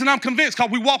 The reason I'm convinced, because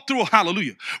we walked through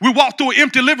an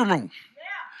empty living room.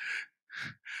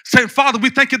 Saying, Father, we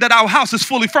thank you that our house is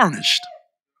fully furnished.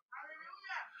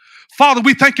 Father,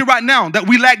 we thank you right now that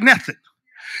we lack nothing.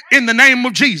 In the name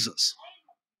of Jesus.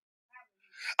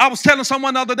 I was telling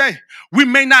someone the other day, we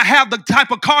may not have the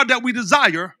type of car that we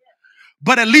desire,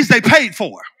 but at least they paid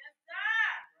for.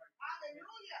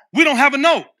 We don't have a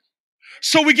note.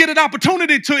 So we get an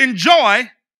opportunity to enjoy.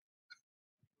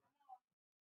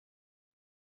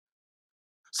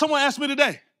 Someone asked me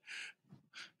today,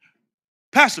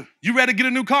 Pastor, you ready to get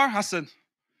a new car? I said,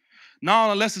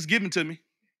 no, unless it's given to me.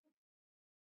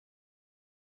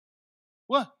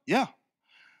 What? Yeah.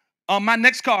 My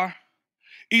next car,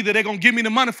 either they're going to give me the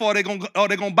money for it or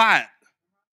they're going to buy it.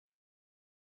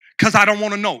 Because I don't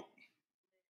want a note.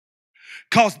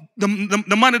 Because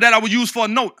the money that I would use for a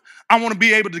note, I want to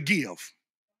be able to give.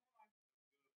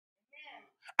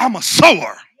 I'm a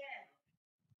sower.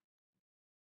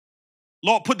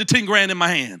 Lord, put the 10 grand in my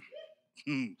hand.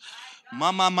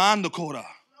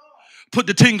 Put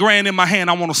the 10 grand in my hand.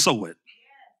 I want to sow it.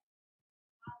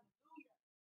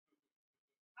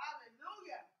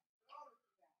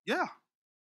 Yeah.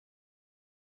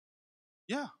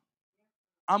 Yeah.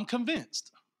 I'm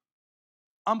convinced.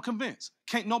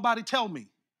 Can't nobody tell me.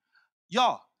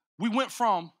 Y'all, we went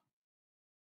from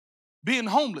being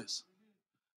homeless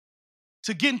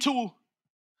to getting to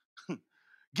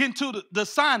the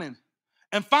signing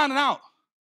and finding out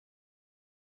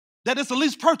that it's a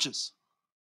lease purchase.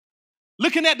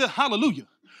 Looking at the hallelujah.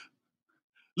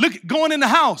 Going in the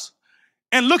house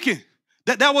and looking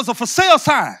that there was a for sale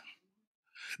sign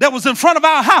that was in front of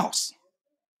our house.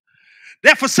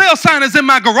 That for sale sign is in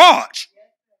my garage.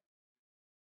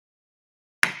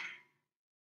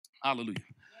 Hallelujah.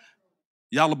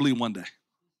 Y'all will believe one day.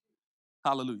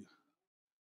 Hallelujah.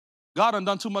 God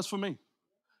done too much for me.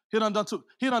 He done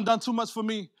done too much for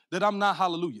me that I'm not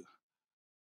hallelujah.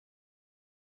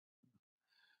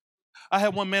 I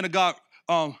had one man of God,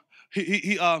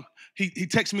 he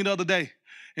texted me the other day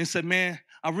and said, man,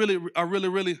 I really,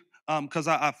 because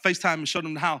I FaceTime and showed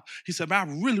him the house. He said, man,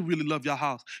 I really love your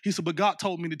house. He said, but God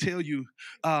told me to tell you,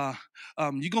 you're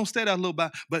going to stay there a little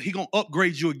bit, but he going to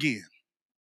upgrade you again.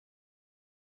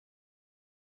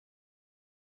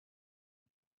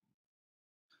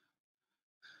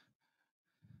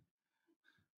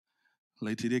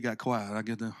 Later they got quiet. I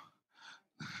get them.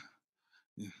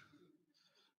 Yeah.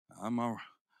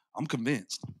 I'm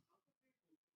convinced.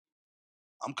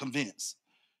 I'm convinced.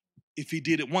 If he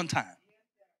did it one time,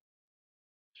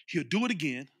 he'll do it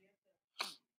again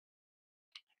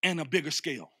and a bigger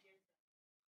scale.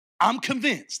 I'm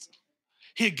convinced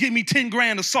he'll give me 10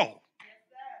 grand a soul.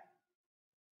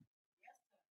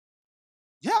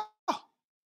 Yeah.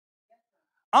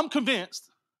 I'm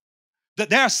convinced that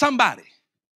there's somebody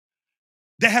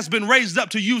that has been raised up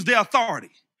to use their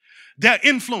authority, their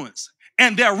influence,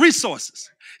 and their resources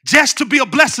just to be a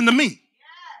blessing to me.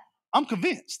 I'm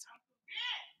convinced.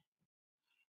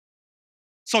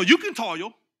 So you can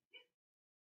toil.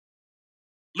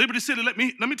 Liberty City, let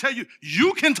me tell you,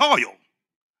 you can toil.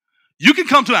 You can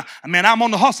come to, man, I'm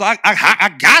on the hustle.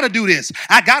 I got to do this.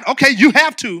 Okay, you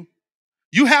have to.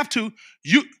 You have to.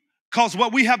 Because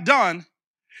what we have done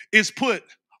is put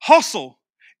hustle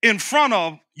in front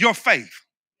of your faith.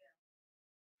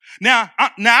 Now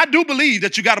I do believe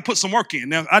that you got to put some work in.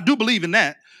 Now, I do believe in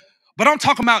that. But I'm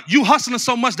talking about you hustling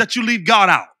so much that you leave God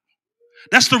out.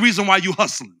 That's the reason why you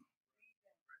hustling.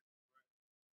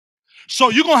 So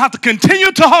you're going to have to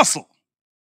continue to hustle.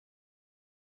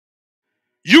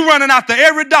 You running after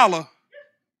every dollar.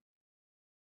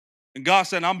 And God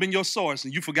said, I'm been your source,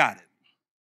 and you forgot it.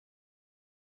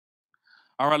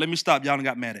 All right, let me stop. Y'all done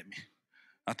got mad at me.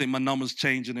 I think my number's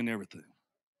changing and everything.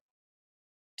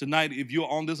 Tonight, if you're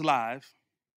on this live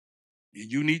and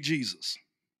you need Jesus,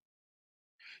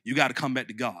 you got to come back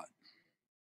to God.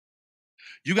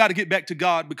 You got to get back to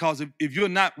God, because if you're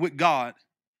not with God,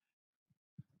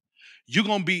 you're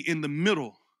going to be in the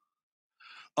middle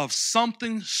of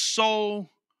something so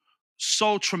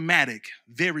traumatic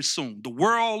very soon. The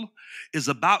world is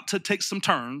about to take some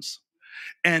turns,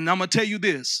 and I'm going to tell you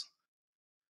this.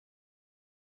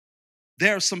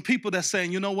 There are some people that's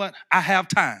saying, you know what? I have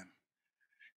time.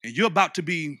 And you're about to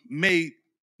be made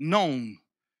known.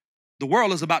 The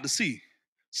world is about to see.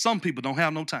 Some people don't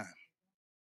have no time.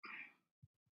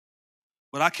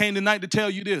 But I came tonight to tell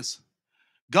you this.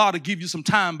 God will give you some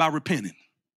time by repenting.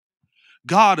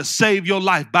 God will save your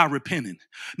life by repenting.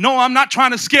 No, I'm not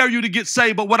trying to scare you to get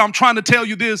saved, but what I'm trying to tell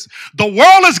you this, the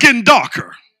world is getting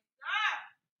darker.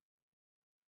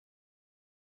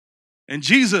 And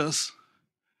Jesus,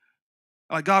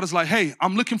 like God is like, hey,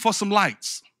 I'm looking for some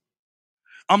lights.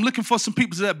 I'm looking for some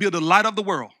people that be the light of the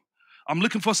world. I'm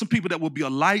looking for some people that will be a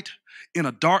light in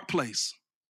a dark place.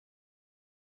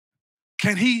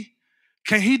 Can he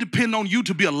depend on you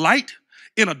to be a light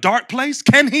in a dark place?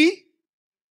 Can he?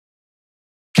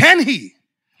 Can he?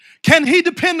 Can he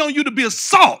depend on you to be a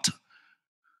salt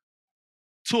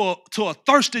to a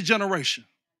thirsty generation?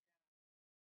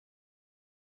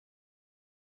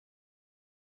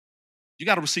 You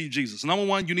got to receive Jesus. Number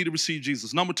one, you need to receive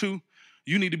Jesus. Number two,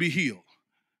 you need to be healed.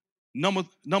 Number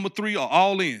three, are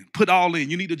all in. Put all in.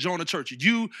 You need to join a church.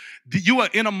 You are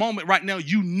in a moment right now.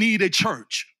 You need a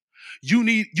church. You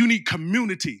need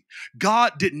community.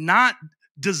 God did not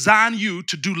design you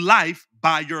to do life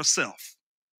by yourself.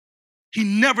 He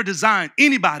never designed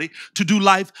anybody to do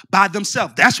life by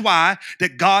themselves. That's why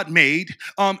that God made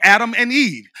Adam and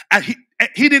Eve.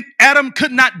 Adam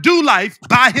could not do life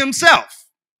by himself.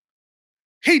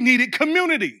 He needed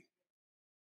community.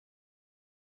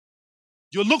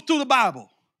 You look through the Bible,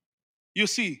 you'll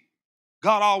see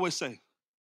God always say,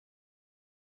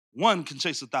 one can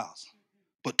chase 1,000,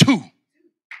 but two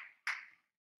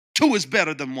is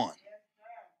better than one.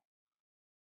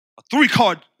 A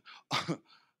 3-card.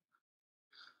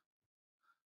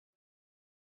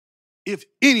 If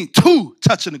any two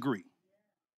touch and agree,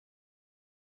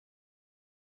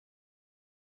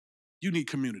 you need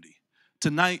community.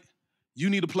 Tonight, you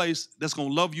need a place that's going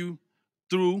to love you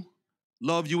through,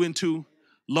 love you into,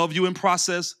 love you in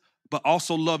process, but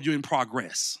also love you in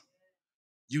progress.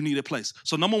 You need a place.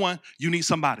 So number one, you need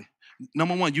somebody.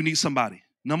 Number one, you need somebody.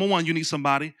 Number one, you need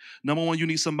somebody. Number one, you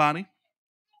need somebody.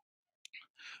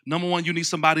 Number one, you need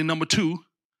somebody. Number two,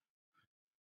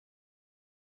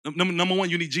 number one,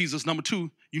 you need Jesus. Number two,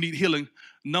 you need healing.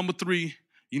 Number three,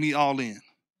 you need all in.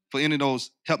 For any of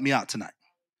those, help me out tonight.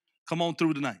 Come on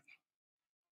through tonight.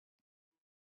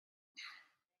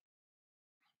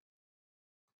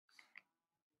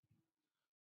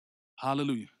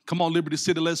 Hallelujah. Come on, Liberty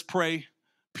City, let's pray.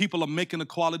 People are making a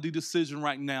quality decision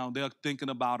right now. They're thinking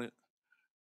about it.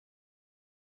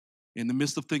 In the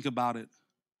midst of thinking about it,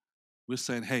 we're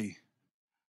saying, hey,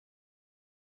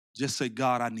 just say,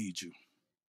 God, I need you.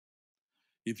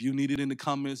 If you need it in the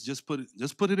comments, just put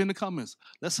it in the comments.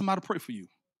 Let somebody pray for you.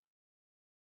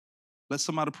 Let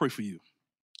somebody pray for you.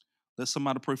 Let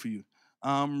somebody pray for you.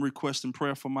 I'm requesting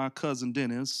prayer for my cousin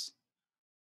Dennis.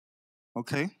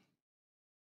 Okay.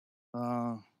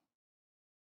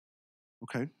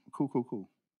 Okay. Cool.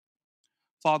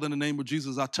 Father, in the name of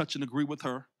Jesus, I touch and agree with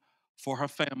her for her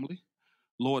family.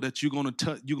 Lord, that you're going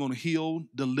to heal,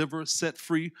 deliver, set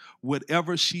free,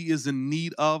 whatever she is in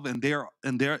need of, and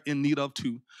they're in need of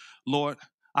too. Lord,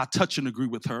 I touch and agree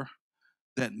with her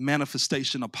that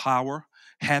manifestation of power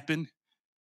happen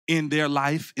in their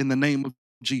life in the name of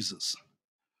Jesus.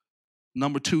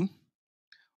 Number two,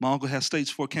 My uncle has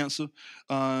stage 4 cancer.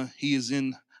 He is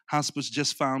in hospice,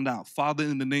 just found out. Father,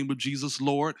 in the name of Jesus,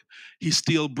 Lord, he's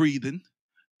still breathing.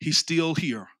 He's still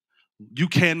here. You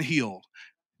can heal.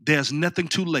 There's nothing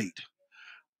too late.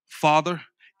 Father,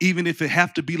 even if it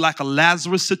have to be like a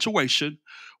Lazarus situation,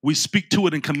 we speak to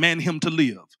it and command him to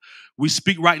live. We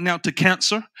speak right now to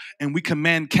cancer and we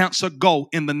command cancer go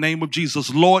in the name of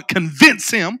Jesus. Lord,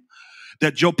 convince him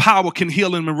that your power can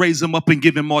heal him and raise him up and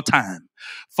give him more time.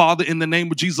 Father, in the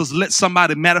name of Jesus, let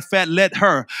somebody, matter of fact, let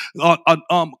her,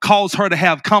 cause her to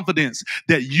have confidence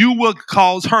that you will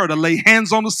cause her to lay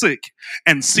hands on the sick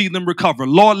and see them recover.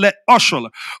 Lord, let Ursula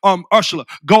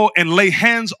go and lay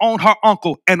hands on her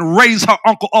uncle and raise her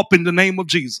uncle up in the name of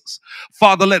Jesus.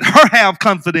 Father, let her have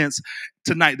confidence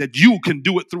tonight that you can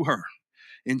do it through her.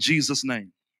 In Jesus'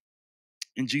 name.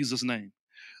 In Jesus' name.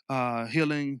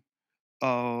 Healing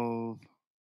of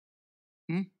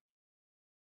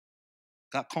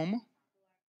glaucoma.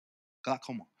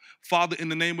 Glaucoma. Father, in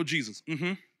the name of Jesus.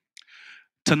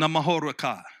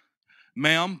 Tanamahoraka.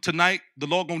 Ma'am, tonight, the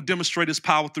Lord going to demonstrate his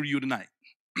power through you tonight.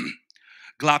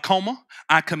 Glaucoma,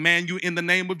 I command you in the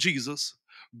name of Jesus,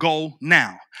 go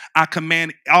now. I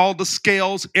command all the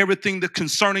scales, everything that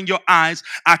concerning your eyes,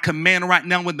 I command right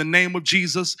now in the name of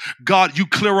Jesus. God, you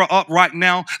clear her up right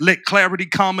now. Let clarity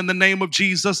come in the name of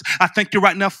Jesus. I thank you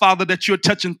right now, Father, that you're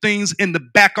touching things in the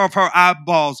back of her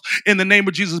eyeballs. In the name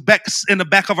of Jesus, back in the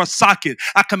back of her socket.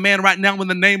 I command right now in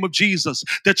the name of Jesus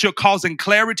that you're causing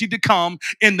clarity to come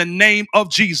in the name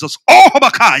of Jesus. Oh,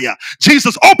 Habakkuk,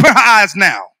 Jesus, open her eyes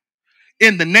now.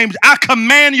 In the name, I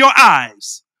command your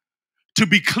eyes to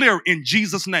be clear in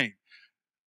Jesus' name.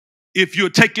 If you'll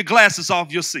take your glasses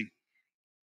off, you'll see.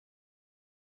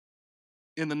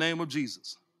 In the name of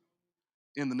Jesus.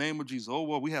 In the name of Jesus. Oh,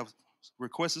 well, we have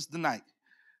requests tonight.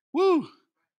 Woo.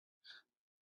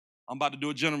 I'm about to do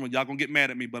a general. Y'all gonna get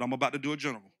mad at me, but I'm about to do a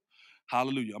general.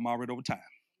 Hallelujah. I'm already over time.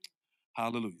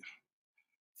 Hallelujah.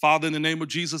 Father, in the name of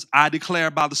Jesus, I declare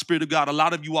by the Spirit of God, a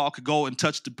lot of you all could go and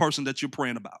touch the person that you're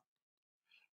praying about.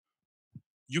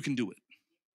 You can do it.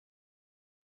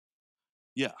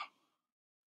 Yeah.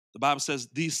 The Bible says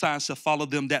these signs shall follow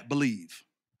them that believe.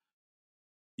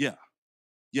 Yeah.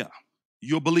 Yeah.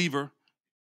 You're a believer.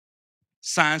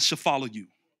 Signs shall follow you.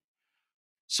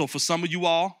 So for some of you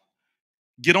all,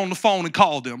 get on the phone and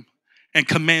call them and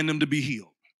command them to be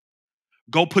healed.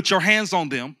 Go put your hands on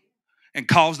them and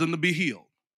cause them to be healed.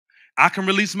 I can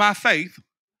release my faith,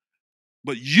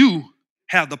 but you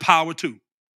have the power too.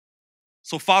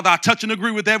 So Father, I touch and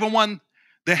agree with everyone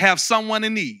that have someone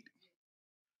in need.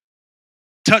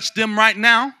 Touch them right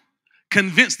now.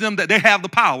 Convince them that they have the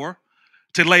power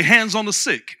to lay hands on the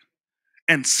sick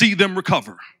and see them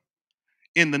recover.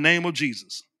 In the name of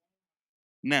Jesus.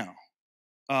 Now,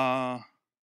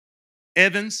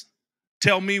 Evans,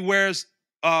 tell me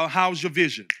how's your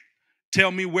vision? Tell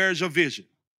me where's your vision?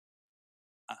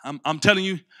 I'm telling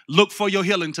you, look for your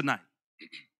healing tonight.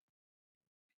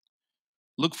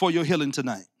 Look for your healing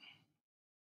tonight.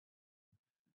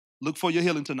 Look for your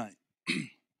healing tonight.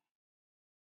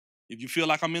 If you feel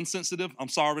like I'm insensitive, I'm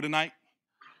sorry tonight,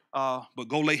 but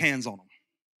go lay hands on them.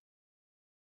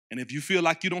 And if you feel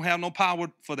like you don't have no power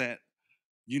for that,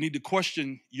 you need to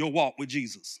question your walk with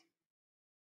Jesus.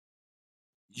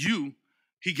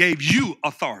 He gave you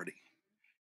authority.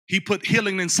 He put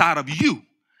healing inside of you,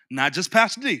 not just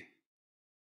Pastor D.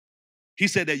 He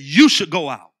said that you should go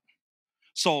out.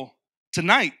 So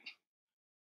tonight,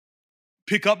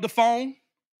 pick up the phone,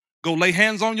 go lay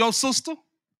hands on your sister,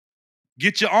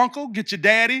 get your uncle, get your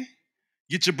daddy,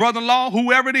 get your brother-in-law,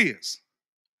 whoever it is.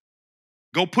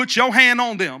 Go put your hand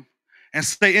on them and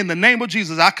say, in the name of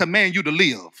Jesus, I command you to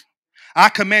live. I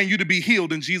command you to be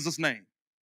healed in Jesus' name.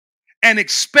 And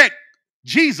expect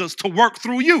Jesus to work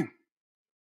through you.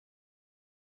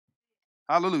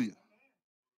 Hallelujah.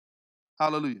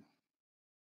 Hallelujah.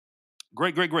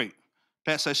 Great, great, great.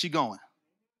 Pat says she going.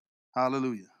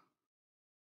 Hallelujah.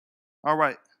 All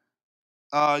right.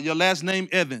 Your last name,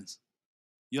 Evans.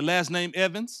 Your last name,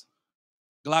 Evans.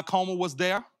 Glaucoma was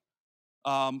there.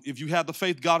 If you have the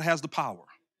faith, God has the power.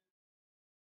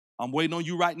 I'm waiting on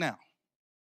you right now.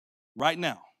 Right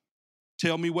now.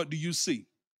 Tell me, what do you see?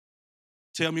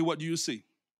 Tell me, what do you see?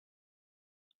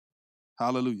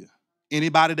 Hallelujah.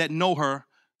 Anybody that know her,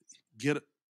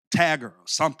 tag her or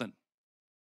something.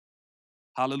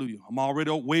 Hallelujah. I'm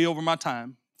already way over my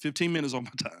time. 15 minutes on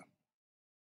my time.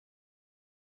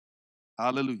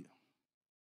 Hallelujah.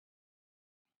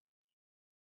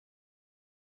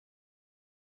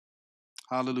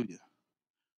 Hallelujah.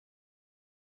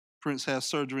 Prince has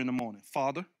surgery in the morning.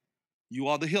 Father, you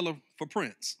are the healer for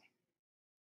Prince.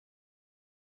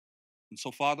 And so,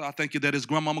 Father, I thank you that his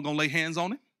grandmama going to lay hands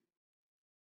on him.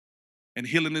 And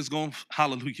healing is going,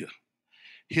 hallelujah.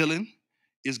 Healing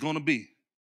is going to be.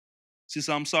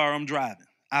 Sister, I'm sorry, I'm driving.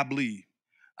 I believe.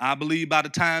 I believe by the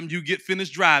time you get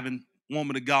finished driving,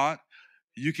 woman of God,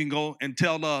 you can go and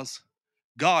tell us,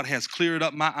 God has cleared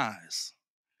up my eyes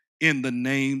in the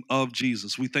name of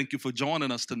Jesus. We thank you for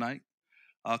joining us tonight.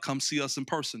 Come see us in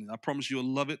person. I promise you'll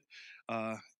love it.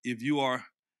 If you're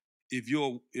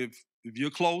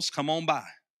close, come on by.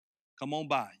 Come on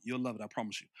by. You'll love it. I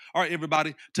promise you. All right,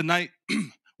 everybody. Tonight,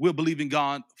 we're believing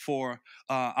God for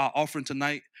our offering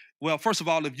tonight. Well, first of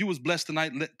all, if you was blessed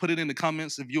tonight, put it in the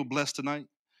comments if you were blessed tonight.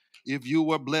 If you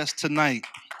were blessed tonight.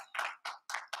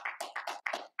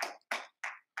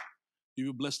 You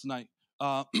were blessed tonight.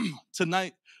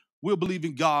 Tonight, we're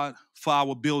believing God for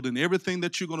our building. Everything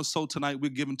that you're going to sow tonight,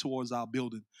 we're giving towards our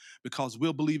building because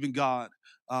we're believing God.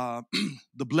 The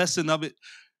blessing of it.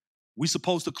 We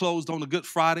supposed to close on a Good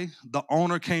Friday. The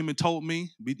owner came and told me,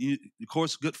 of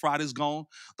course, Good Friday's gone.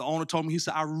 The owner told me, he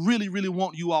said, I really, really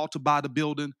want you all to buy the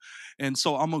building. And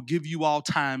so I'm going to give you all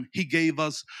time. He gave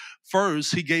us to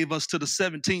the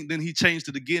 17th. Then he changed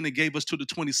it again and gave us to the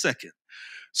 22nd.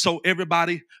 So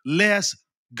everybody,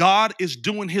 God is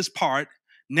doing his part.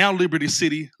 Now, Liberty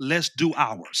City, let's do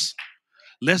ours.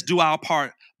 Let's do our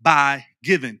part by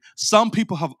giving. Some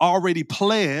people have already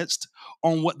pledged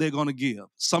on what they're going to give.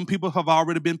 Some people have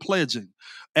already been pledging.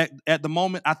 At the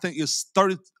moment, I think it's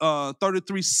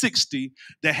 3360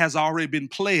 that has already been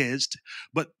pledged.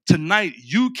 But tonight,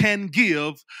 you can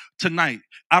give tonight.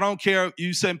 I don't care.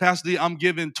 You saying, Pastor D, I'm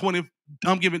giving $20.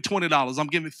 I'm giving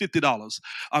 $50.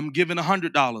 I'm giving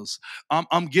 $100.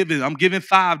 I'm giving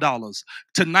 $5.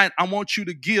 Tonight, I want you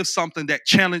to give something that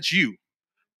challenge you.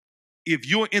 If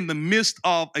you're in the midst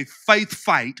of a faith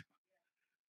fight,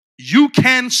 you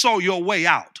can sow your way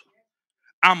out.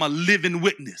 I'm a living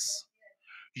witness.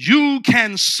 You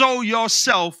can sow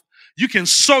yourself. You can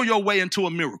sow your way into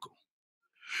a miracle.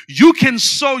 You can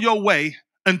sow your way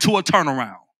into a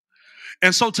turnaround.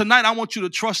 And so tonight, I want you to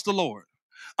trust the Lord.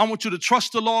 I want you to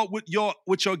trust the Lord with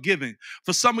your giving.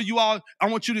 For some of you all, I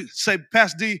want you to say,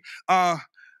 Pastor D,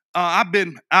 I've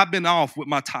been off with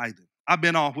my tithing. I've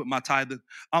been off with my tithing.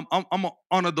 I'm gonna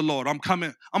honor the Lord. I'm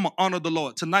gonna honor the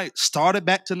Lord tonight. Start it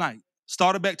back tonight.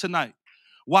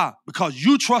 Why? Because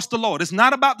you trust the Lord. It's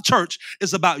not about the church.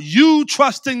 It's about you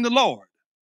trusting the Lord.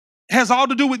 It has all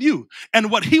to do with you and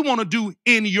what he want to do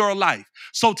in your life.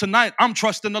 So tonight, I'm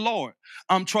trusting the Lord.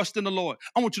 I'm trusting the Lord.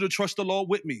 I want you to trust the Lord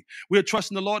with me. We're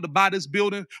trusting the Lord to buy this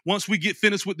building. Once we get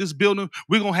finished with this building,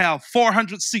 we're going to have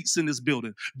 400 seats in this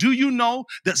building. Do you know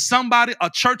that a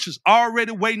church is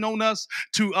already waiting on us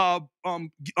to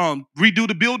redo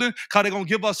the building because they're going to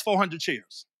give us 400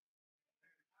 chairs?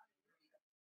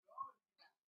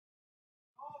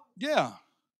 Yeah.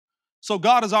 So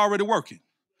God is already working.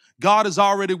 God is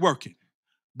already working.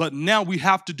 But now we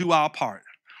have to do our part.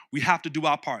 We have to do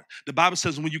our part. The Bible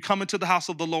says when you come into the house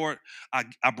of the Lord, I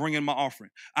bring in my offering.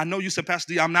 I know you said,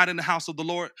 Pastor D, I'm not in the house of the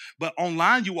Lord, but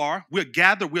online you are. We're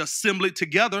gathered. We're assembled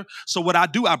together. So what I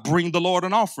do, I bring the Lord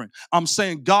an offering. I'm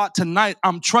saying, God, tonight,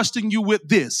 I'm trusting you with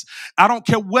this. I don't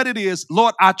care what it is.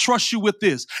 Lord, I trust you with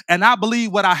this. And I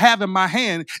believe what I have in my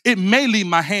hand, it may leave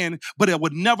my hand, but it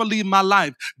would never leave my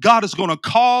life. God is going to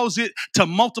cause it to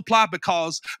multiply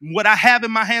because what I have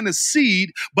in my hand is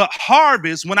seed, but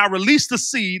harvest, when I release the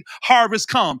seed, harvest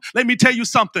come. Let me tell you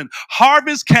something.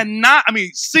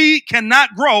 Seed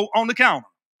cannot grow on the counter.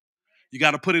 You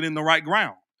got to put it in the right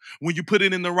ground. When you put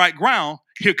it in the right ground,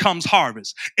 here comes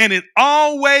harvest. And it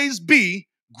always be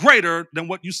greater than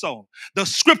what you sow. The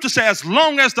scripture says, as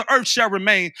long as the earth shall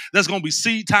remain, there's going to be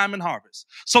seed time and harvest.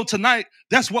 So tonight,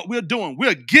 that's what we're doing.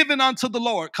 We're giving unto the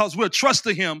Lord because we're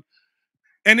trusting him.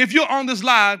 And if you're on this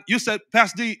live, you said,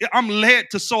 Pastor D, I'm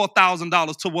led to sow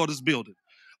 $1,000 toward this building.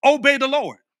 Obey the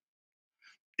Lord.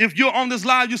 If you're on this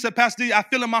live, you said, Pastor D, I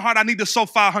feel in my heart I need to sow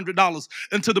 $500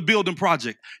 into the building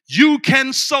project. You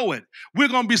can sow it. We're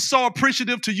going to be so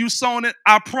appreciative to you sowing it.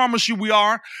 I promise you we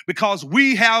are, because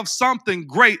we have something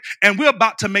great and we're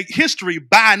about to make history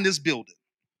buying this building.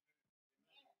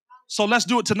 So let's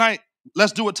do it tonight.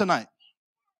 Let's do it tonight.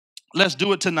 Let's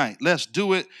do it tonight. Let's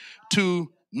do it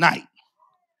tonight.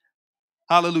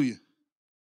 Hallelujah.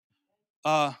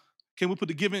 Can we put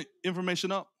the giving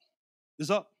information up?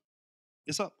 It's up.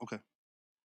 It's up. Okay.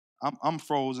 I'm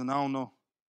frozen. I don't know.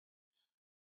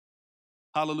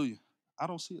 Hallelujah. I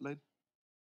don't see it, lady.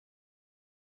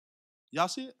 Y'all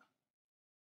see it?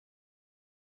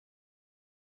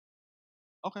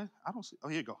 Okay. I don't see it. Oh,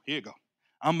 here you go. Here you go.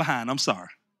 I'm behind. I'm sorry.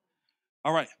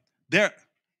 All right. There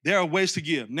are ways to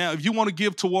give. Now, if you want to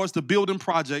give towards the building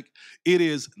project, it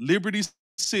is Liberty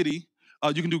City.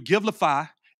 You can do Givelify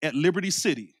at Liberty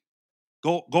City.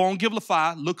 Go on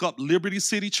Givelify, look up Liberty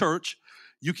City Church.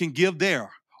 You can give there.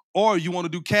 Or you want to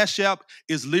do Cash App,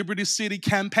 is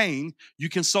Libertycitycampaign. You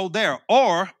can sow there.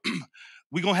 Or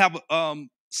we're going to have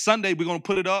Sunday, we're going to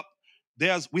put it up.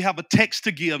 We have a text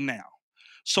to give now.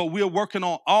 So we're working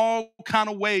on all kind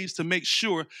of ways to make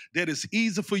sure that it's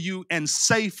easy for you and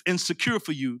safe and secure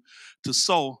for you to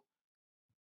sow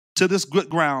to this good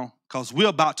ground, because we're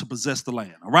about to possess the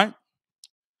land. All right?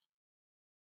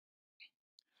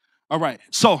 All right.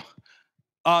 So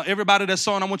everybody that's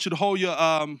sewing, I want you to hold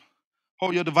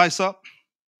your device up.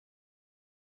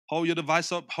 Hold your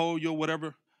device up. Hold your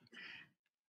whatever.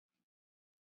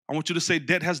 I want you to say,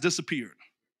 debt has disappeared.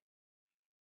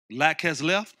 Lack has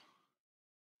left.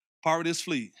 Poverty has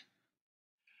fled.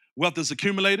 Wealth is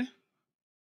accumulated.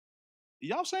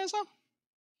 Y'all saying something?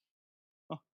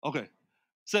 Oh, okay.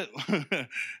 So,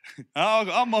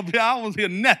 I'm up here. I don't hear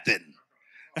nothing.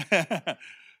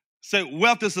 Say,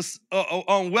 wealth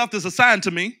is assigned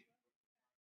to me.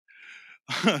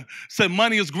 Say,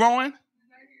 money is growing.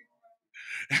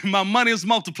 My money is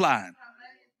multiplying.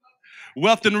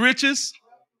 Wealth and riches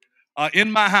are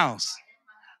in my house.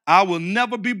 I will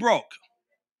never be broke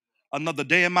another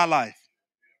day in my life.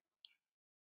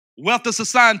 Wealth is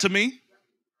assigned to me.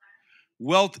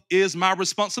 Wealth is my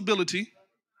responsibility.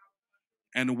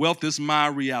 And wealth is my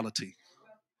reality.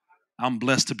 I'm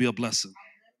blessed to be a blessing.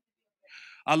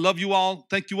 I love you all.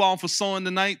 Thank you all for sowing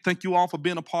tonight. Thank you all for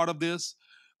being a part of this.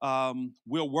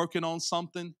 We're working on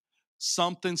something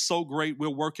so great. We're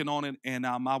working on it, and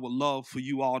I would love for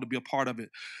you all to be a part of it.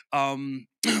 On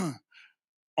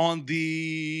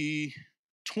the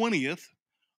 20th,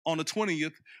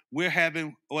 we're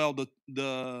having,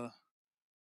 the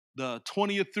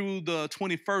 20th through the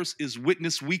 21st is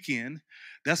Witness Weekend.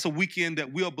 That's a weekend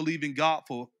that we are believing God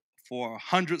for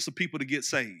hundreds of people to get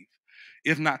saved,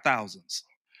 if not thousands.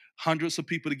 Hundreds of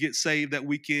people to get saved that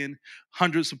weekend,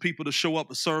 hundreds of people to show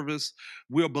up at service.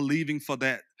 We're believing for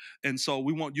that. And so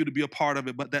we want you to be a part of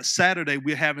it. But that Saturday,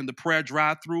 we're having the prayer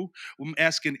drive-through. I'm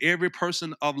asking every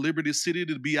person of Liberty City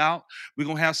to be out. We're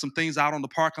going to have some things out on the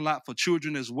parking lot for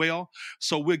children as well.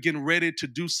 So we're getting ready to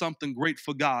do something great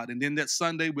for God. And then that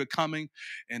Sunday, we're coming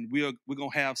and we're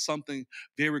going to have something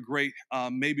very great.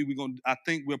 I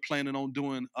think we're planning on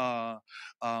doing a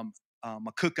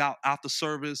cookout after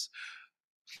service.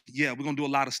 Yeah, we're going to do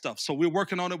a lot of stuff. So we're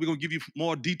working on it. We're going to give you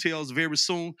more details very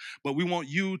soon. But we want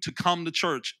you to come to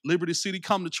church. Liberty City,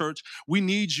 come to church. We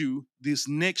need you this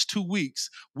next 2 weeks.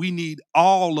 We need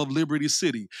all of Liberty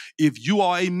City. If you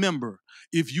are a member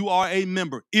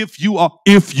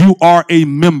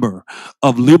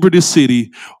of Liberty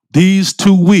City, these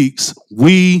 2 weeks,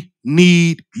 we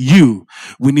need you.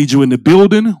 We need you in the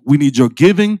building. We need your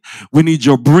giving. We need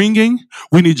your bringing.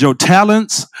 We need your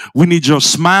talents. We need your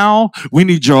smile. We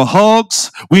need your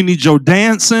hugs. We need your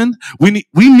dancing. We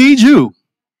need you.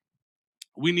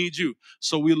 We need you.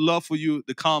 So we'd love for you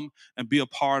to come and be a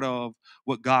part of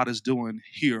what God is doing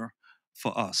here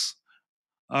for us.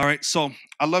 All right. So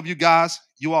I love you guys.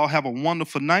 You all have a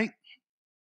wonderful night.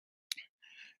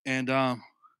 And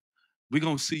we're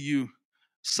going to see you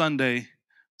Sunday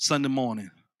morning.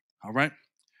 All right.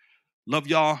 Love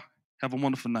y'all. Have a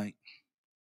wonderful night.